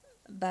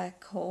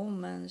back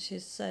home, and she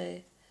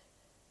say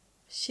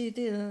she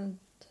didn't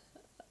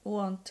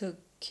want to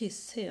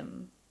kiss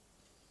him.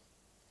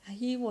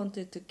 He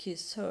wanted to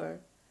kiss her,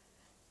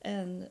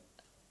 and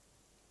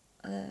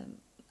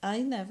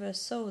I never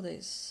saw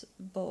this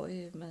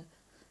boy,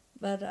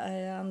 but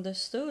I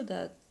understood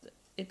that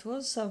it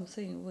was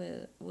something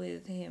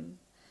with him,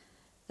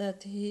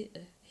 that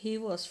he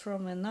was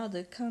from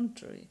another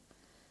country,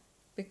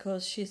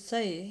 because she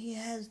say he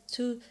has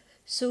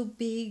so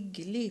big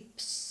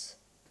lips.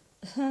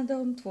 I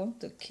don't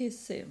want to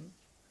kiss him,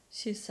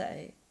 she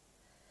say,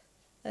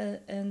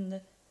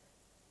 and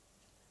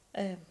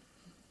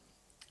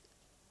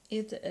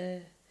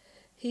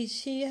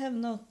she have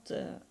not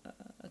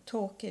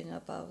talking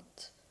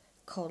about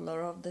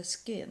color of the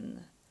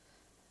skin,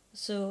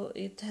 so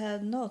it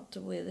had not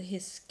with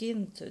his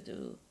skin to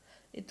do.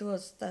 It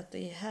was that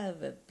he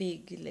have a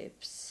big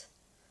lips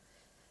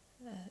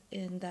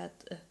in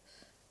that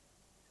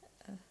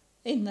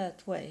in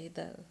that way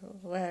that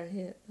where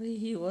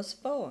he was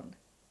born.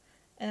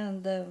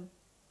 And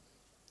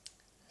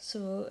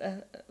so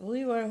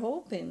we were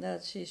hoping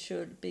that she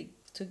should be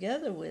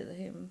together with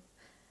him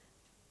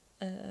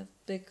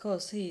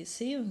because he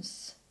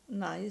seems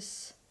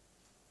nice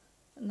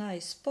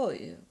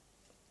boy,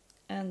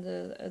 and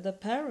the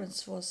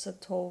parents was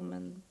at home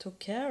and took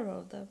care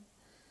of them,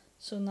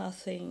 so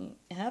nothing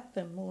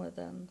happened more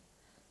than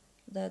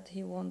that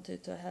he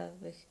wanted to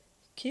have a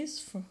kiss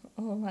from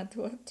my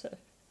daughter.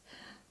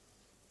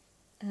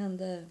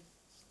 And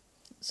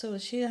so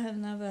she have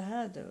never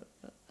had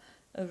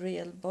a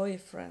real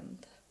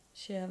boyfriend.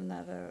 She have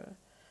never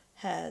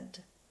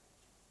had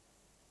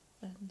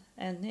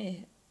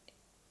any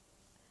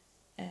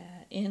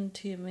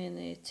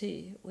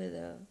intimacy with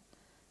a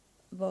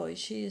boy.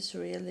 She is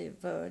really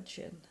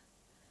virgin.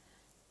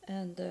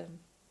 And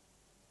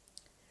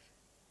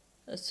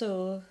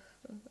so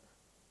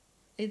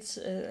it's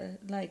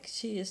like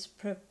she is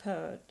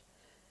prepared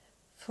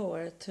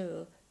for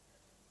to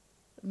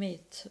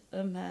meet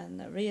a man,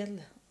 a real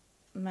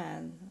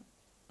man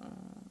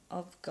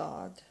of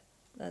God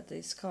that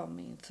is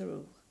coming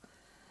through.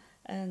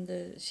 And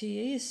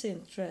she is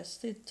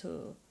interested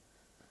to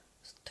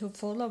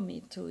follow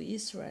me to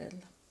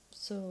Israel.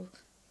 So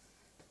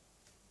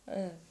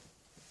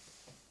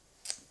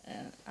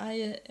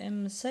I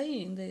am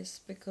saying this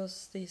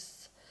because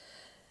these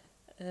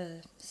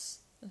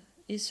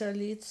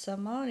Israelite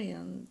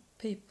Samarian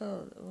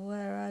people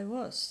where I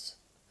was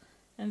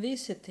and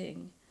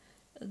visiting,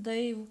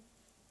 they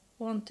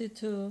wanted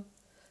to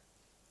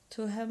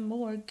have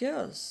more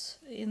girls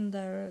in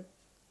their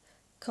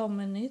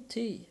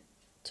community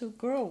to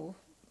grow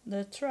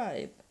the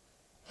tribe.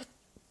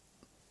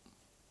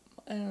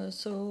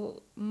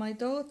 So my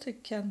daughter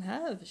can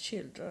have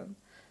children.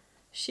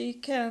 She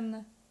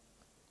can.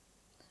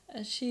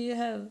 She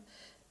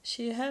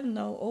have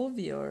no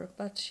ovule,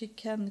 but she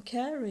can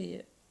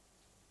carry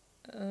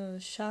a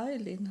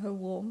child in her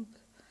womb,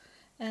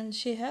 and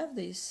she have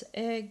this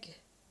egg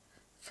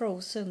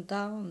frozen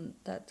down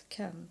that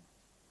can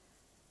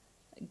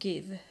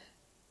give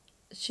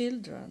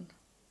children.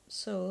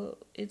 So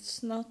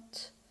it's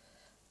not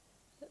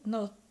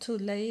too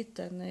late,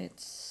 and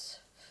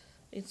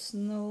it's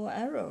no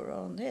error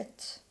on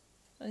it.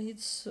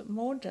 It's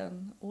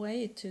modern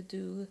way to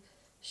do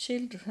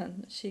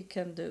children she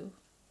can do.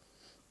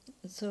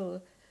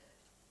 So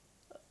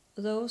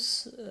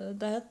those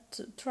that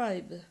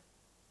tribe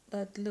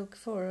that look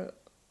for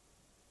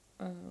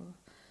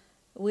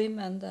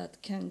women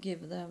that can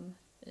give them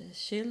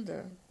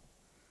children,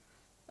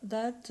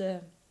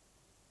 that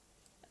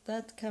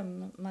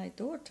can my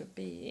daughter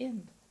be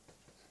in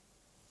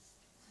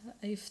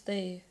if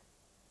they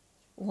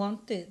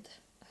wanted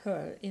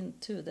her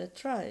into the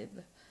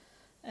tribe.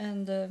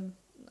 And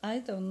I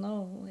don't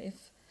know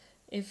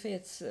if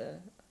it's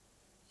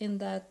in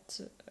that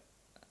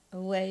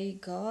way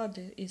God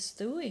is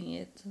doing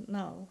it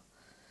now,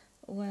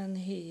 when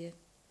he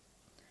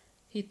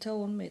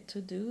told me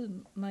to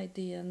do my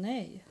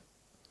DNA.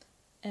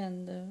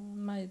 And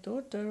my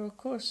daughter, of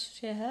course,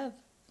 she have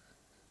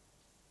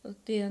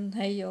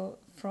DNA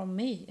from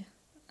me,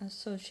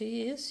 so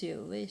she is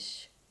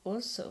Jewish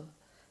also,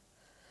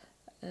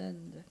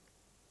 and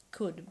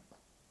could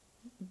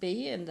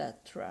be in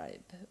that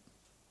tribe.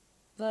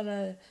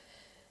 But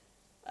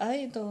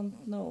I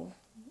don't know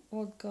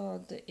what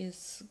God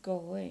is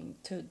going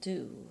to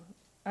do.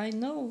 I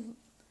know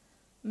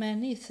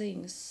many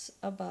things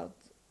about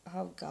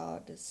how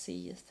God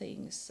sees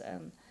things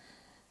and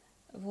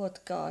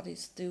what God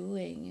is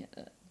doing,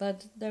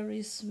 but there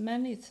is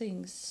many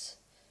things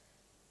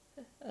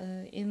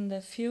in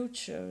the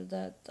future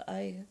that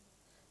I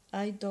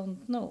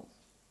don't know.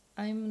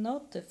 I'm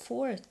not a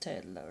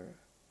foreteller.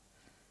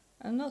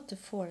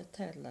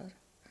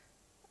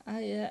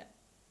 I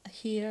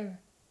hear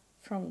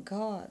from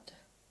God.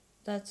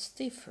 That's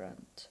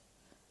different.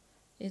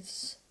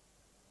 It's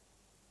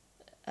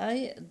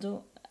I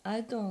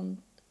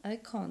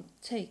can't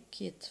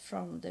take it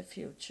from the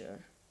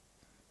future.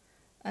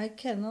 I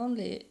can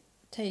only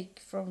take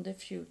from the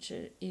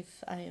future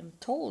if I am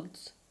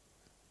told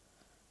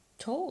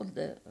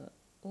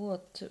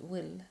what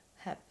will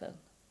happen.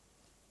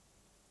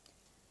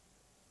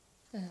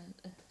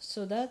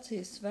 So that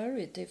is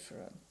very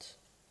different.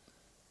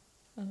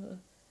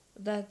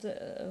 That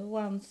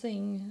one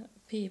thing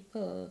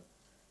people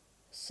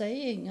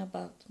saying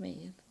about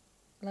me,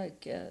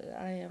 like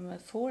I am a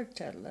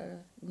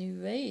foreteller,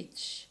 New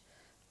Age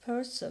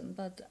person,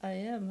 but I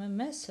am a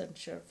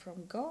messenger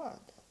from God.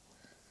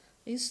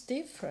 It's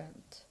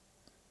different.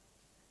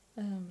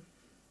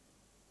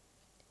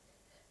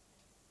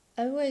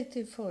 I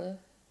waited for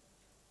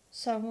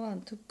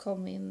someone to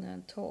come in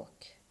and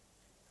talk.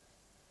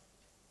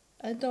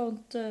 I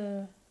don't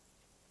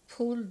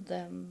pull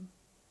them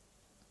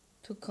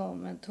to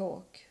come and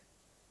talk.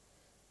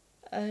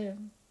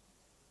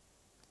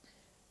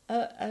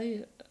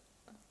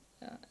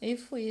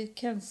 If we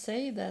can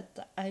say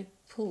that I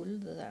pull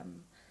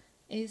them,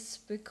 it's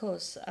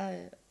because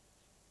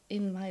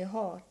in my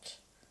heart,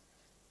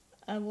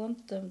 I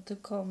want them to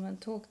come and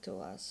talk to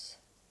us.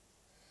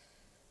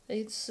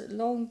 It's a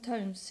long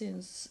time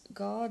since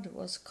God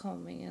was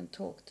coming and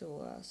talk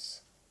to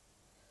us.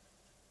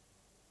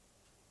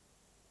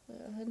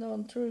 I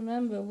don't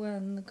remember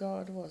when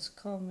God was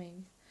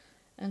coming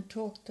and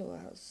talk to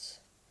us.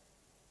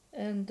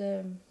 And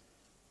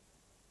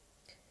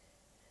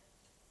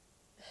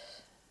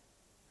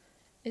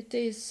it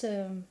is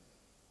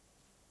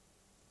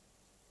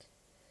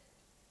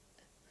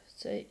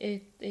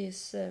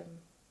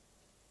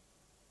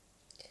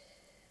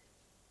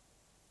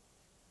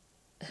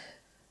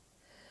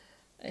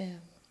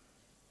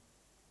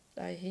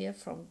I hear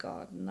from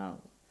God now.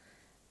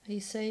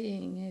 He's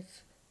saying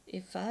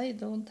if I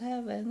don't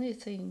have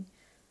anything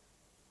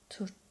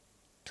to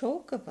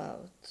talk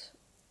about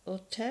or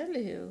tell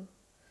you,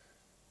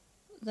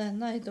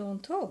 then I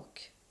don't talk,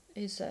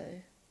 he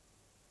say.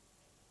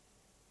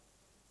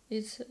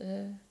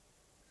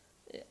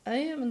 I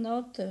am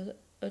not a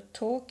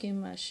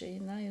talking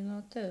machine. I am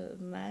not a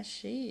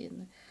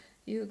machine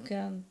you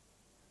can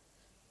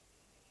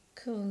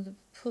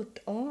put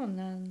on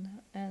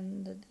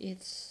and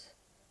it's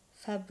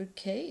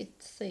fabricate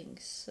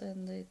things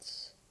and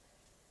it's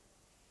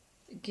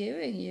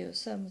giving you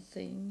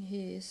something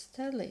he is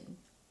telling.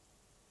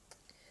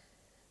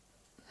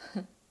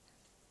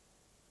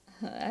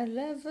 I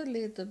laugh a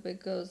little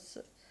because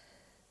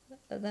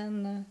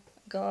then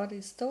God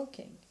is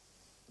talking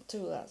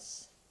to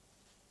us.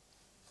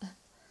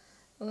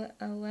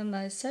 When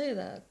I say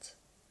that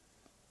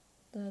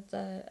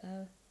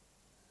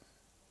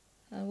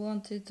I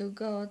wanted to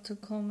God to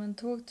come and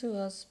talk to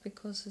us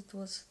because it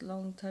was a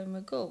long time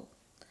ago.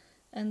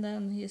 And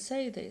then he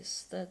say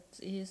this, that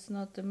he is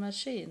not a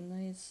machine.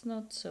 It's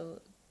not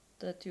so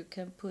that you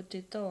can put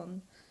it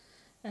on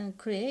and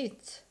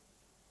create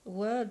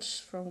words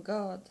from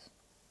God.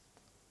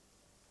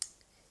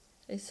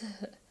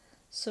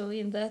 So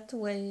in that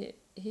way,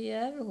 he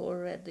have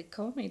already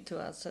coming to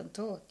us and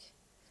talk.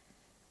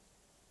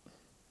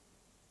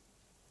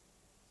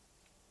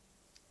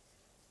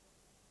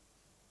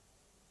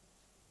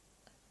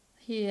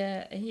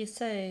 He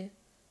say,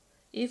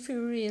 if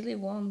you really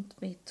want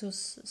me to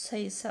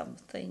say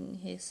something,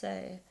 he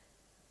say,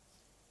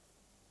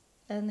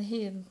 and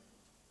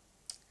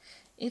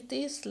it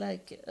is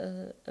like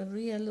a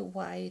real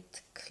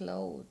white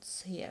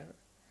clothes here,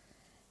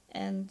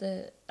 and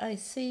I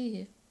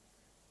see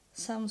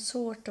some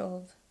sort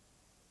of,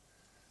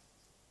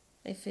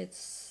 if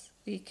it's,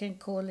 we can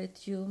call it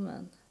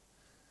human,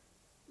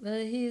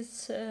 but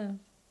he's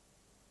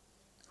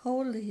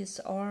hold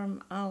his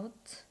arm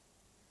out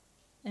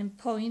and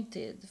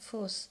pointed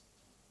for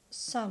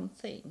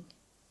something.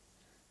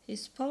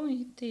 He's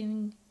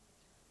pointing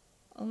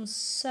on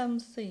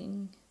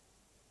something.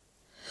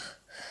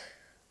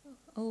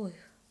 Oh,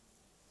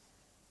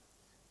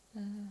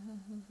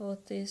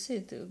 what is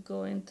it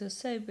going to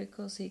say?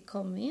 Because he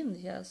come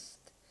in just.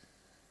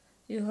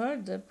 You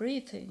heard the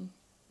breathing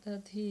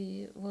that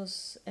he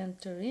was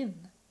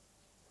entering,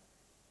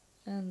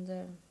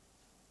 and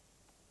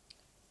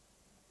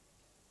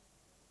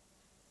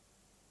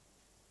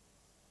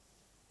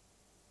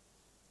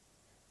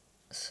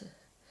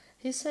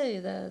he say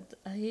that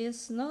he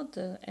is not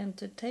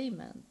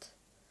entertainment.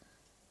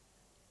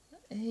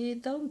 He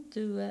don't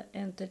do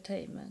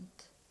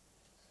entertainment.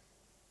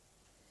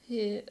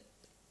 You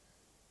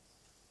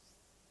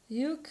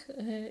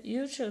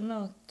should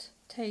not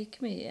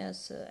take me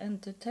as an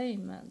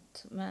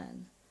entertainment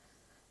man.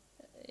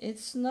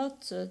 It's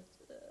not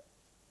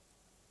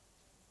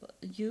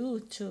you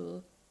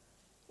to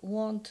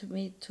want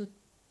me to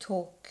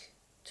talk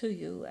to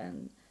you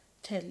and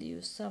tell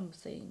you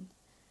something.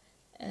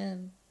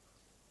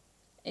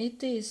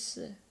 It is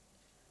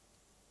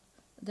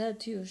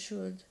that you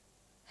should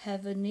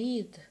have a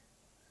need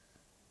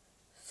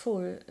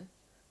for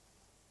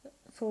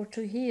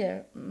to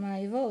hear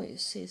my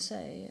voice, he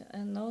say,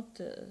 and not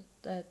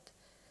that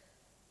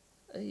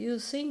you're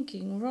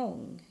thinking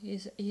wrong,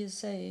 he's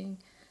saying,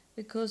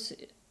 because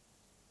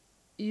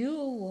you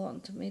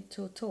want me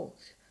to talk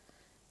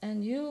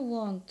and you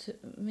want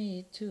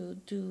me to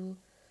do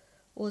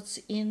what's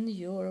in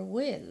your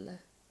will.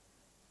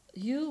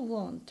 You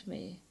want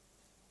me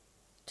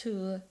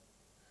to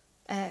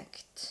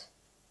act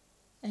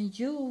and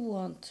you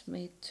want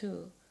me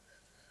to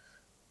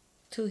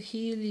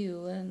heal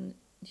you and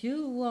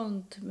you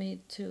want me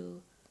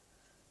to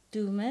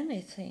do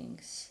many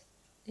things,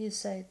 he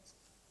said,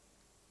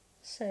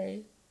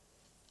 say,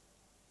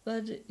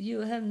 but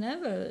you have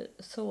never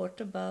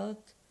thought about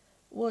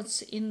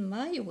what's in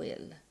my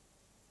will.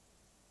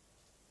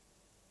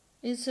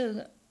 It's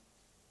a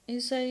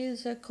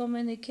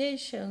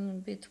communication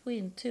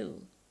between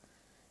two,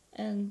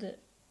 and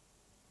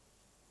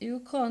you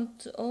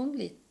can't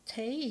only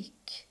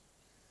take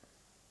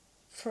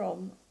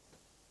from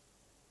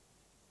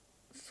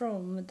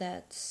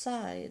that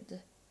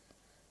side,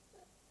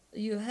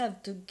 you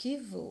have to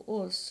give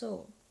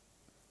also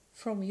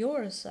from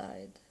your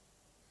side.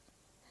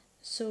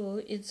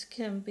 So it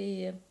can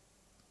be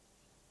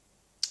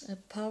a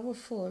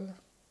powerful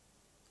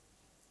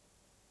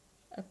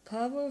a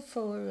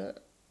powerful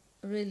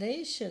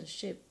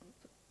relationship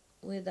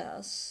with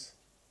us.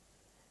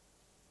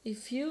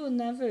 If you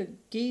never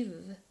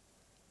give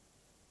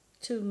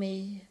to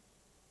me,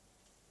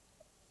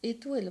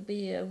 it will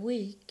be a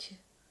weak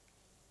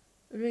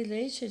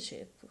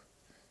relationship.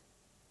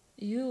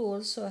 You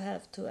also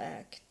have to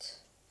act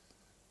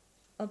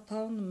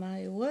upon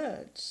my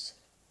words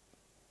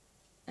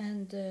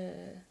and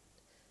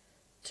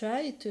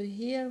try to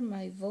hear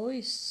my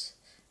voice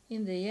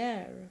in the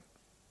air.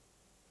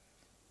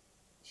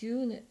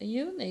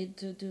 You need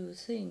to do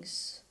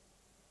things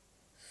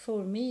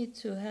for me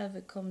to have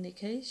a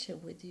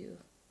communication with you.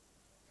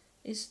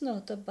 It's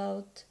not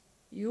about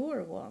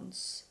your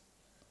wants.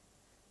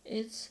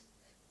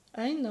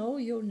 I know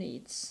your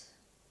needs,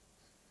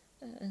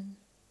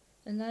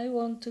 and I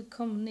want to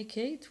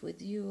communicate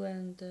with you,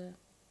 and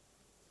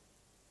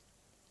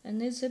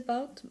it's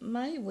about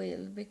my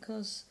will,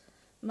 because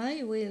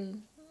my will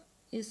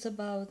is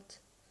about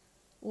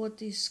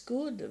what is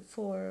good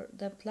for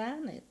the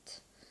planet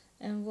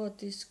and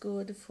what is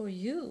good for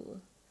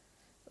you,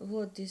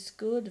 what is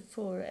good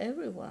for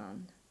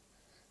everyone.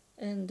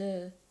 And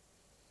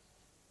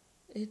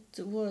it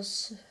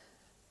was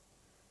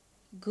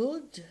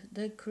good,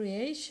 the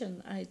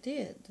creation I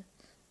did,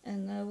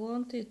 and I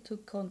want it to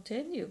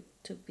continue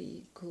to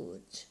be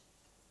good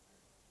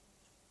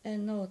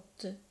and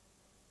not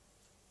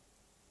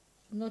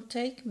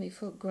take me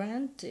for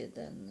granted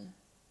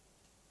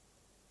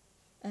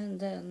and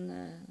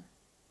then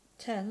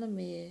tell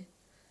me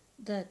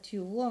that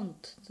you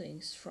want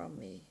things from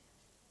me.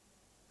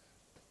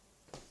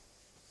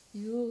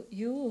 You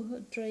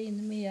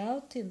drain me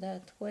out in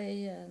that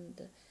way,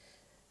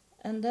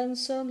 and then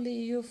suddenly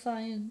you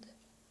find,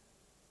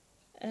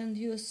 and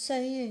you're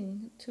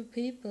saying to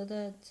people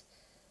that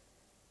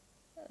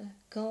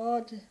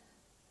God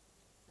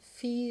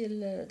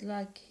feel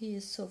like he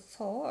is so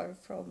far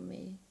from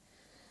me.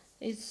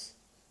 It's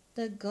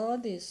that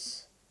God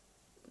is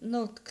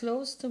not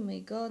close to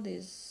me. God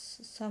is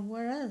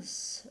somewhere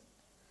else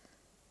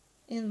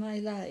in my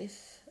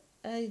life.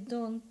 I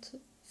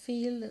don't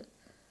feel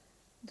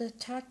the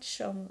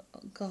touch of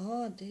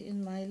God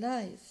in my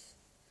life.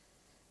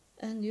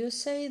 And you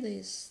say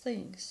these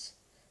things,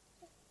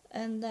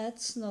 and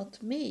that's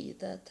not me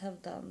that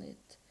have done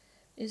it.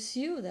 It's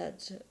you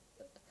that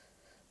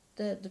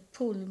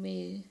pull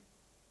me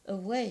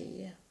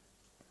away.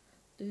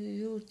 Do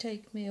you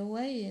take me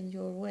away in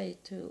your way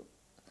to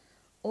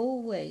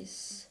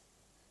always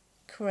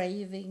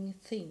craving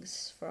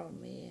things from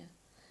me?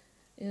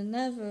 You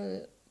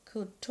never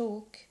could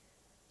talk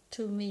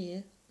to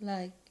me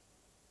like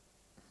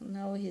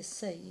now he's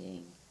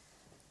saying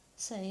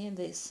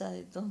this.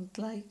 I don't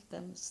like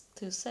them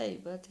to say,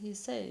 but he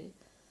say,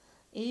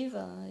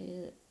 Eva,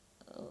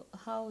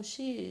 how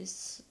she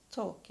is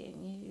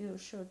talking, you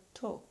should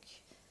talk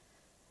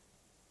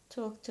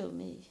to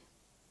me.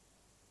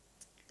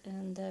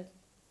 And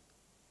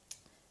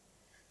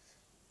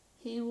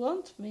he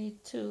want me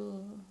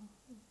to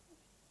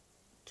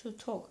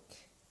talk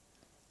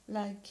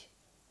like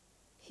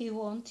he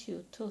want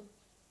you to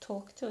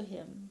talk to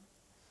him.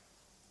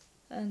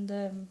 And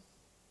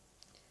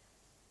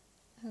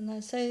I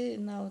say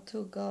now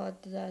to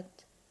God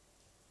that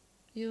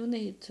you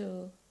need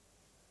to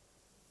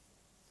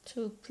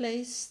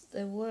place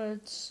the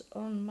words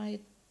on my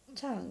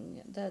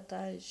tongue that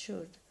I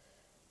should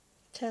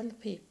tell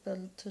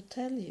people to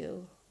tell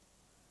you.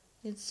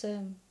 It's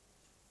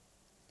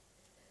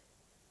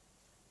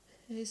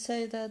he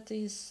say that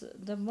is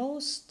the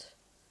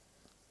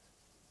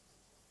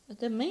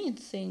main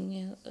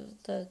thing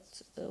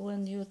that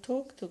when you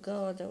talk to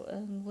God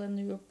and when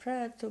you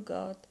pray to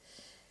God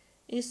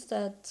is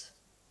that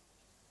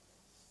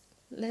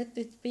let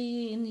it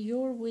be in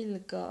your will,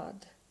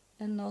 God,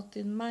 and not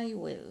in my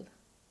will.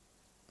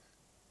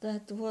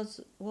 That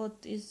was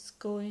what is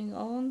going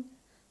on,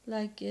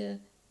 like a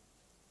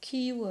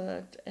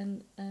keyword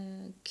and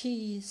a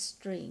key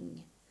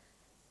string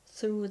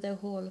through the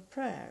whole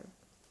prayer.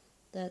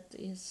 That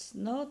is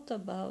not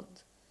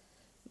about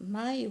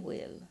my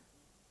will,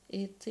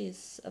 it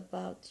is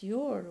about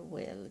your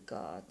will,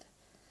 God.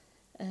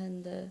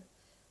 And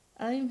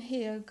I'm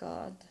here,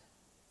 God.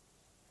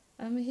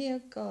 I'm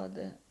here,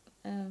 God,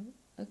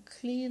 a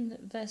clean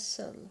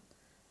vessel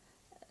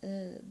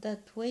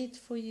that wait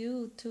for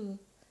you to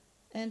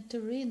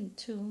enter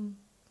into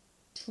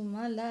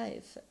my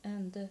life,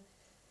 and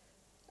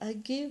I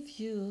give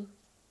you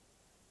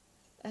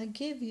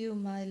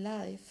my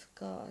life,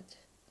 God,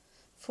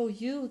 for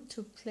you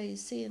to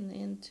place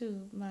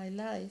into my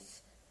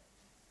life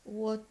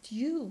what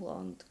you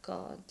want,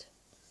 God,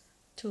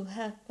 to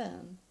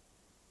happen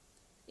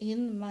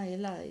in my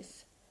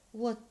life,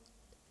 what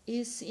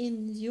is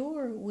in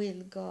your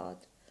will,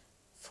 God,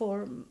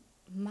 for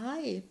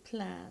my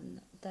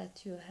plan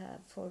that you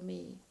have for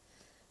me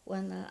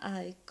when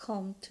I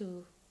come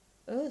to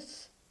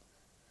earth.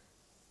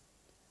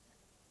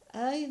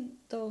 I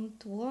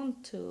don't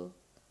want to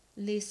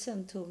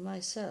listen to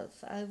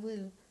myself. I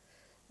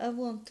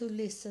want to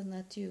listen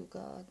at you,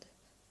 God,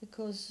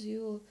 because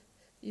you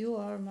You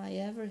are my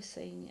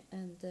everything,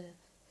 and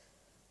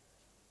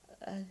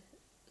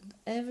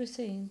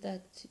everything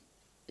that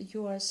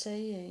you are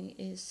saying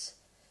is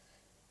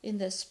in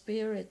the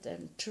spirit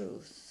and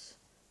truth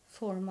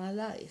for my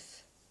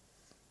life.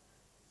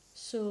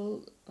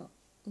 So,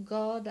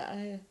 God,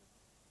 I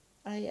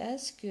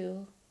ask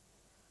you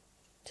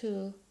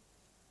to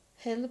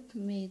help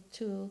me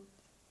to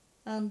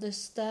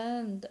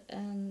understand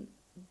and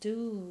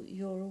do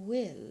your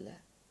will.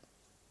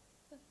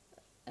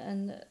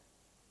 And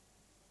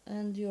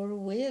your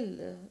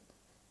will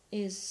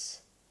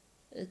is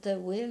the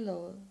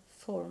will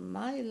for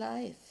my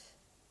life.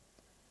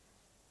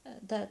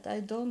 That I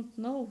don't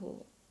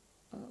know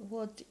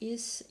what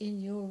is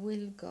in your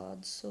will,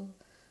 God.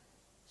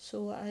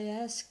 So I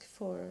ask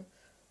for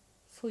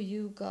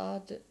you,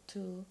 God,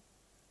 to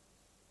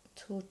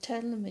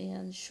tell me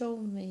and show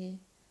me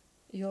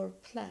your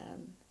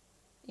plan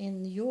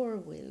in your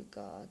will,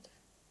 God.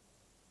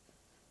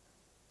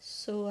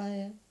 So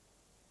I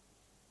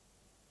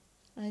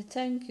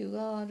thank you,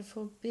 God,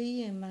 for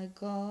being my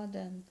God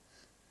and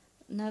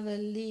never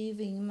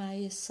leaving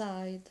my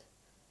side,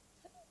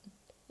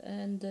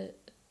 and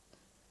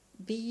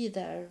be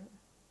there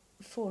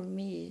for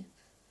me,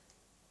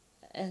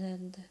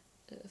 and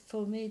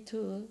for me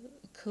to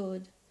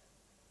could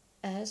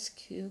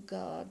ask you,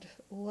 God,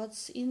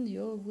 what's in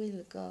your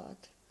will, God.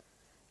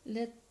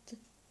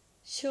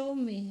 Show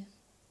me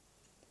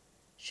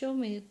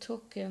a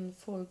token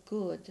for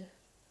good,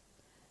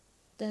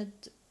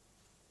 that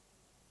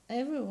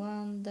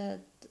everyone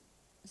that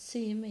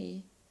see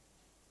me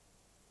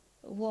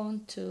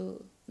want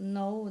to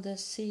know the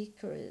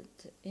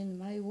secret in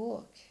my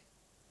walk,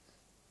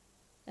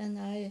 and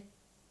I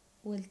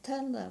will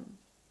tell them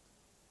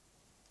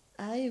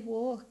I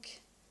walk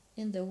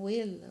in the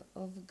will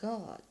of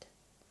God.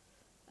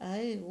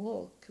 I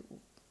walk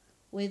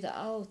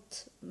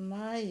without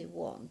my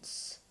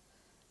wants.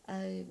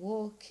 I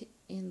walk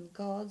in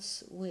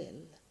God's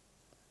will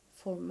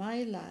for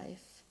my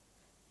life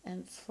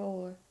and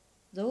for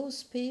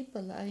those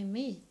people I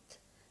meet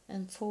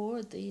and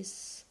for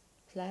this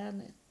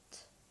planet.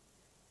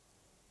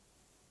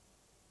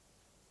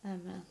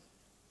 Amen.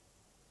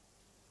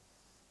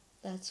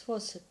 That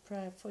was a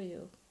prayer for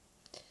you,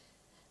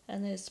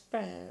 and it's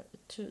prayer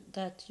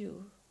that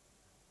you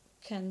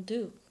can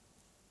do,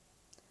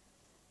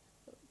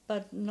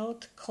 but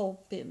not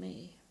copy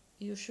me.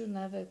 You should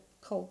never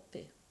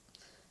copy.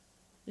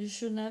 You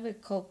should never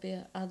copy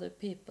other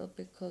people,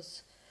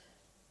 because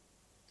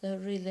the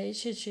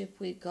relationship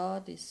with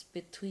God is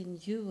between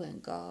you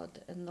and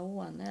God and no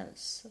one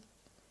else.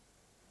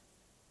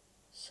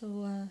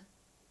 So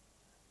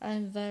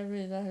I'm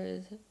very,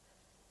 very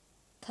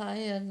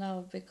tired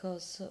now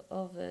because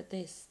of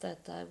this,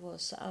 that I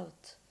was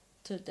out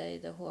today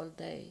the whole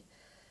day,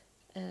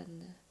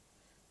 and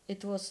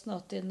it was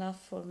not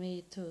enough for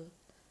me to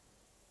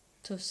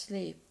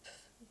sleep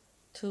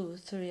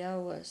 2-3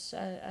 hours.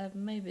 I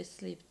maybe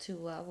sleep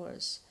 2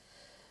 hours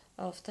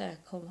after I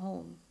come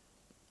home,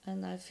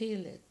 and I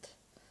feel it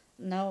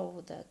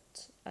now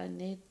that I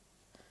need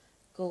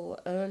go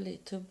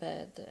early to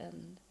bed,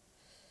 and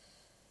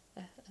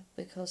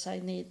because I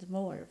need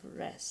more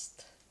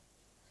rest.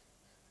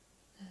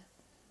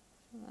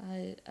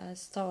 I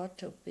start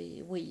to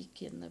be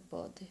weak in the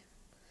body.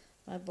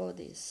 My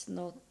body is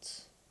not,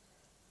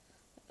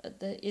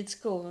 it's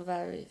going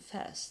very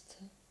fast,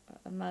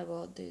 my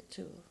body,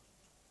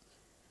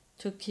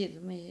 to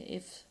kill me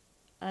if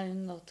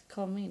I'm not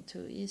coming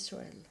to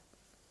Israel.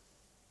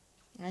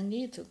 I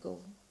need to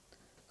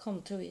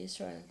come to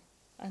Israel.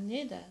 I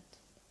need that.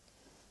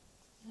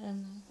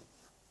 And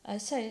I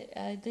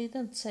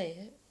didn't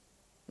say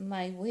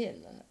my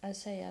will, I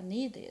say I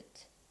need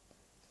it.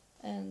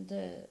 And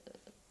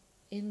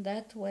in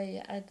that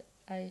way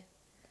I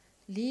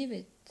leave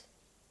it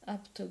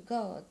up to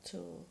God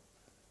to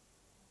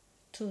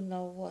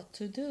know what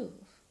to do.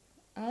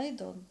 I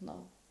don't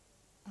know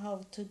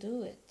how to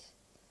do it,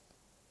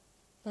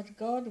 but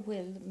God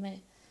will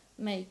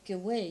make a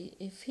way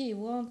if He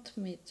wants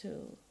me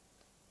to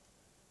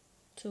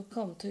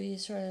come to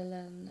Israel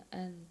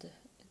and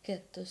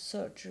get the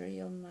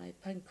surgery on my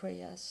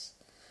pancreas,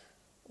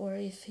 or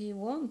if He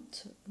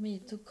wants me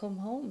to come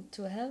home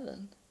to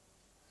heaven.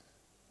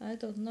 I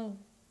don't know,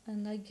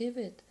 and I give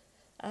it.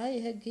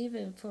 I have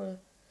given for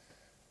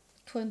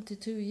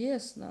 22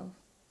 years now.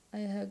 I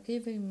have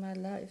given my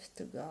life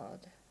to God.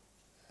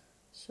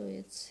 So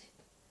it's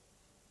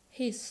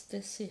His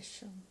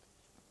decision.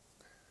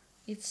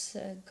 It's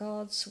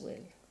God's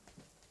will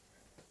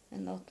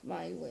and not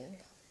my will.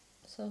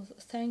 So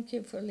thank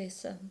you for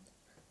listening,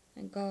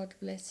 and God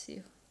bless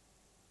you.